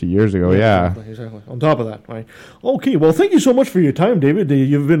 250 years ago, yeah. Exactly. On top of that, right? Okay, well, thank you so much for your time, David.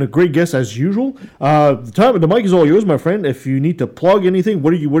 You've been a great guest as usual. The mic is all yours, my friend. If you need to plug anything,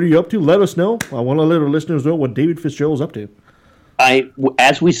 what are you up to? Let us know. I want to let our listeners know what David Fitzgerald is up to.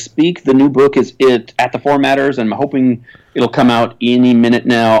 As we speak, the new book is at the Formatters, and I'm hoping it'll come out any minute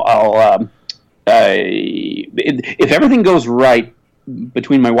now. If everything goes right,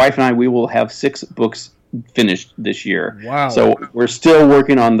 between my wife and I, we will have 6 books finished this year. Wow. So we're still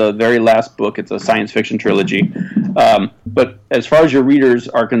working on the very last book. It's a science fiction trilogy. But as far as your readers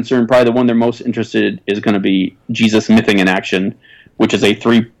are concerned, probably the one they're most interested in is going to be Jesus Mything in Action, which is a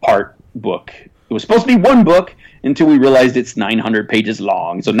 3-part book. It was supposed to be 1 book until we realized it's 900 pages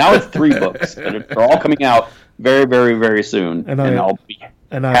long. So now it's 3 books. And they're all coming out very, very, very soon.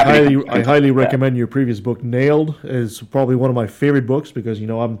 I highly recommend your previous book, Nailed. Is probably one of my favorite books because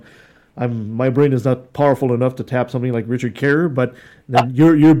my brain is not powerful enough to tap something like Richard Carrier, but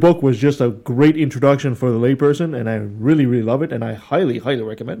your book was just a great introduction for the layperson, and I really, really love it, and I highly, highly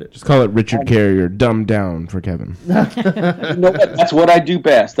recommend it. Just call it Richard Carrier, dumbed down for Kevin. That's what I do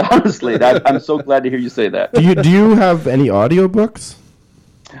best, honestly. I'm so glad to hear you say that. Do you have any audiobooks?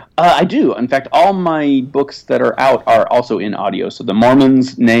 I do. In fact, all my books that are out are also in audio. So the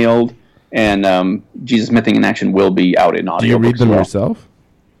Mormons, Nailed, and Jesus Mything in Action will be out in audio. Do you read them yourself?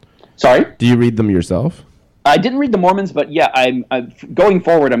 Sorry? Do you read them yourself? I didn't read the Mormons, but yeah, I'm going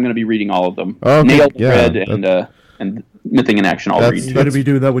forward. I'm going to be reading all of them. Okay. Nailed, read, and Mything in Action. I'll read. You're going to be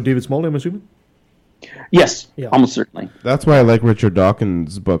doing that with David Smalley, I'm assuming. Yes, almost certainly. That's why I like Richard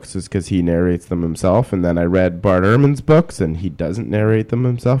Dawkins' books, is because he narrates them himself. And then I read Bart Ehrman's books, and he doesn't narrate them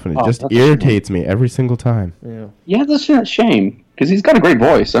himself, and it just irritates me every single time. Yeah, that's a shame because he's got a great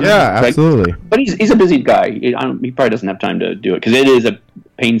voice. Absolutely. But he's a busy guy. He probably doesn't have time to do it because it is a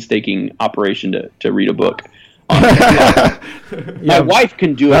painstaking operation to read a book. My wife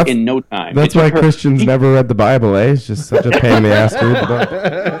can do it in no time. That's why Christians never read the Bible, It's just such a pain in the ass to read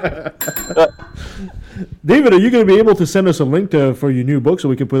the book. David, are you going to be able to send us a link for your new book so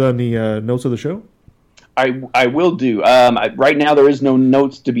we can put on the notes of the show? I will do. Right now there is no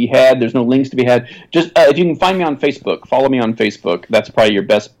notes to be had. There's no links to be had. Just if you can find me on Facebook, follow me on Facebook. That's probably your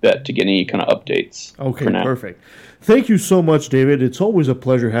best bet to get any kind of updates. Okay, perfect. Thank you so much, David. It's always a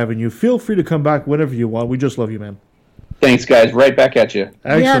pleasure having you. Feel free to come back whenever you want. We just love you, man. Thanks, guys. Right back at you.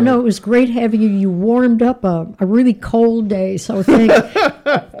 Excellent. Yeah, no, it was great having you. You warmed up a really cold day, so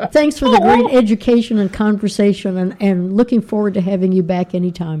thanks for the great education and conversation, and looking forward to having you back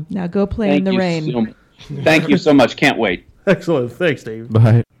anytime. Now go play in the rain. Thank you so much. Can't wait. Excellent. Thanks, Dave.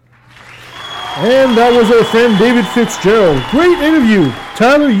 Bye. And that was our friend David Fitzgerald. Great interview.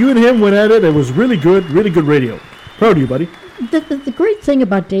 Tyler, you and him went at it. It was really good radio. Proud of you, buddy. The great thing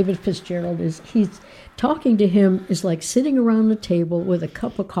about David Fitzgerald is talking to him is like sitting around the table with a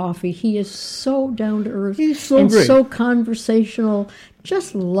cup of coffee. He is so down to earth. He's so and great. So conversational.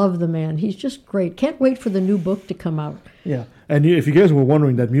 Just love the man. He's just great. Can't wait for the new book to come out. Yeah. And if you guys were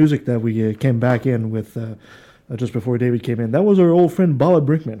wondering, that music that we came back in with just before David came in, that was our old friend Bala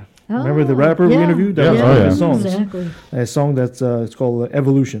Brinkman. Remember the rapper we interviewed? That was one of his songs. Exactly. A song that's it's called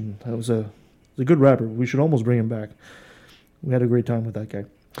Evolution. That was a good rapper. We should almost bring him back. We had a great time with that guy.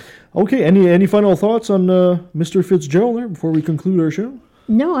 Okay, any final thoughts on Mr. Fitzgerald there before we conclude our show?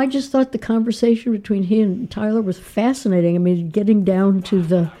 No, I just thought the conversation between he and Tyler was fascinating. I mean, getting down to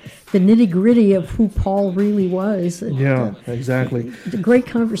the nitty-gritty of who Paul really was. Yeah, exactly. A great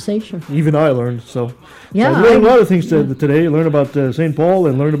conversation. Even I learned, so. Yeah. I learned a lot of things today. Learned about St. Paul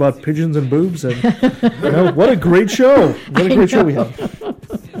and learned about pigeons and boobs. And what a great show. What a great show we had.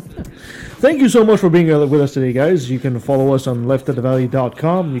 Thank you so much for being with us today, guys. You can follow us on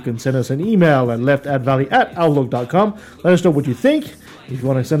leftatvalley.com. You can send us an email at leftatvalley@outlook.com. Let us know what you think. If you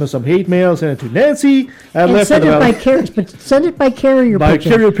want to send us some hate mail, send it to Nancy at and send it by carrier by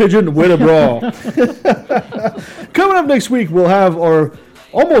pigeon. carrier pigeon with a bra. Coming up next week, we'll have our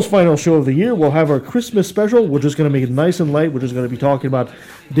almost final show of the year. We'll have our Christmas special. We're just going to make it nice and light. We're just going to be talking about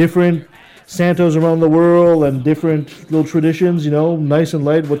different Santas around the world and different little traditions, nice and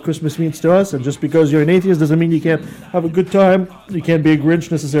light, what Christmas means to us. And just because you're an atheist doesn't mean you can't have a good time. You can't be a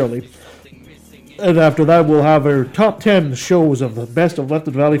Grinch necessarily. And after that, we'll have our top 10 shows of the best of Left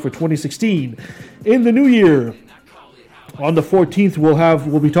Valley for 2016. In the new year, on the 14th,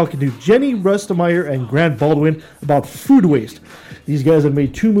 we'll be talking to Jenny Rustemeyer and Grant Baldwin about food waste. These guys have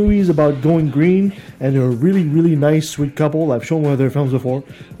made 2 movies about going green, and they're a really, really nice, sweet couple. I've shown one of their films before.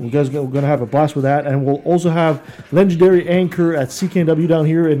 We're going to have a blast with that. And we'll also have legendary anchor at CKNW down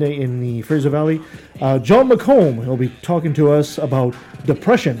here in the Fraser Valley, John McComb. He'll be talking to us about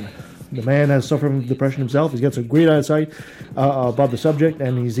depression. The man has suffered from depression himself. He's got some great insight about the subject,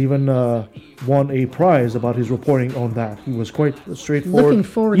 and he's even won a prize about his reporting on that. He was quite straightforward. Looking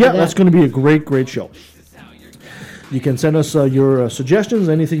forward to that. Yeah, that's going to be a great, great show. You can send us your suggestions,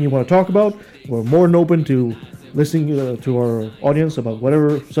 anything you want to talk about. We're more than open to listening to our audience about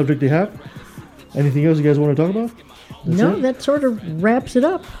whatever subject they have. Anything else you guys want to talk about? That sort of wraps it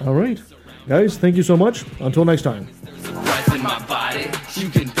up. All right. Guys, thank you so much. Until next time. In my body, you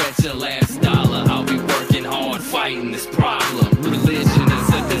can bet your last dollar I'll be working hard fighting this problem. Religion is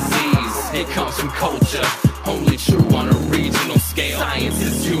a disease, it comes from culture, only true on a regional scale. Science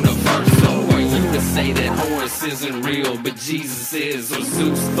is universal. For you to say that Horus isn't real, but Jesus is, or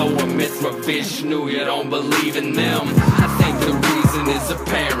Zeus, Thor, Mithra, Vishnu, you don't believe in them. I think the reason is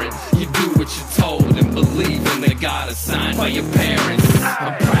apparent. You do what you're told and believe in the God assigned by your parents.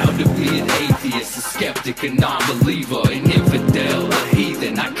 I'm proud to be an atheist, a skeptic, a non-believer, an infidel, a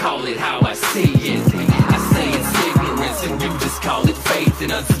heathen. I call it how I see it. I say it's ignorance and you just call it faith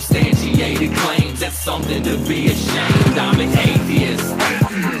and unsubstantiated claims. That's something to be ashamed. I'm an atheist.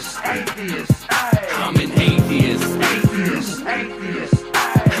 I'm an atheist.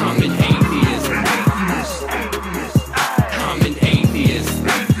 I'm an atheist. I'm an atheist.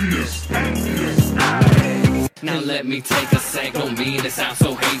 Now let me take a sec, don't mean to sound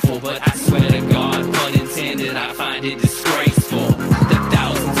so hateful, but I swear to God, pun intended, I find it disgraceful that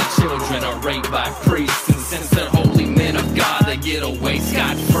thousands of children are raped by priests, and since they're holy men of God, they get away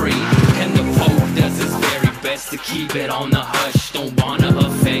scot-free. And the Pope does his very best to keep it on the hush. Don't wanna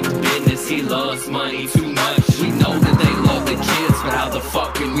affect business, he loves money too much. We know that they love the kids, but how the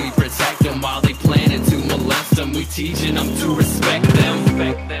fuck can we protect them while they planning to molest them? We teaching them to respect them.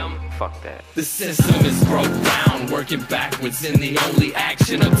 Fuck that. The system is broke down, working backwards, and the only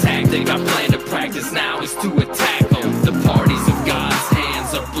action or tactic I plan to practice now is to attack them. The parties of God's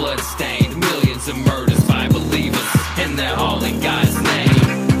hands are bloodstained, millions of murders by believers, and they're all in God's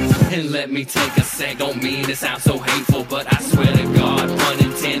name. And let me take a sec, don't mean to sound so hateful, but I swear to God, pun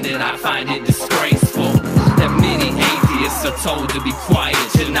intended, I find it disgraceful that many atheists are told to be quiet.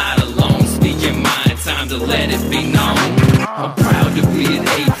 You're not alone, speak your mind, time to let it be known. I'm proud to be an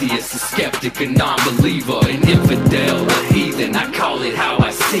atheist, a skeptic, a non-believer, an infidel, a heathen. I call it how I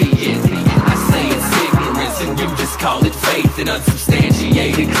see it. I say it's ignorance and you just call it faith and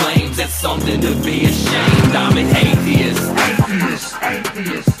unsubstantiated claims. That's something to be ashamed. I'm an atheist.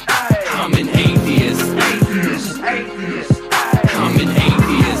 I'm an atheist.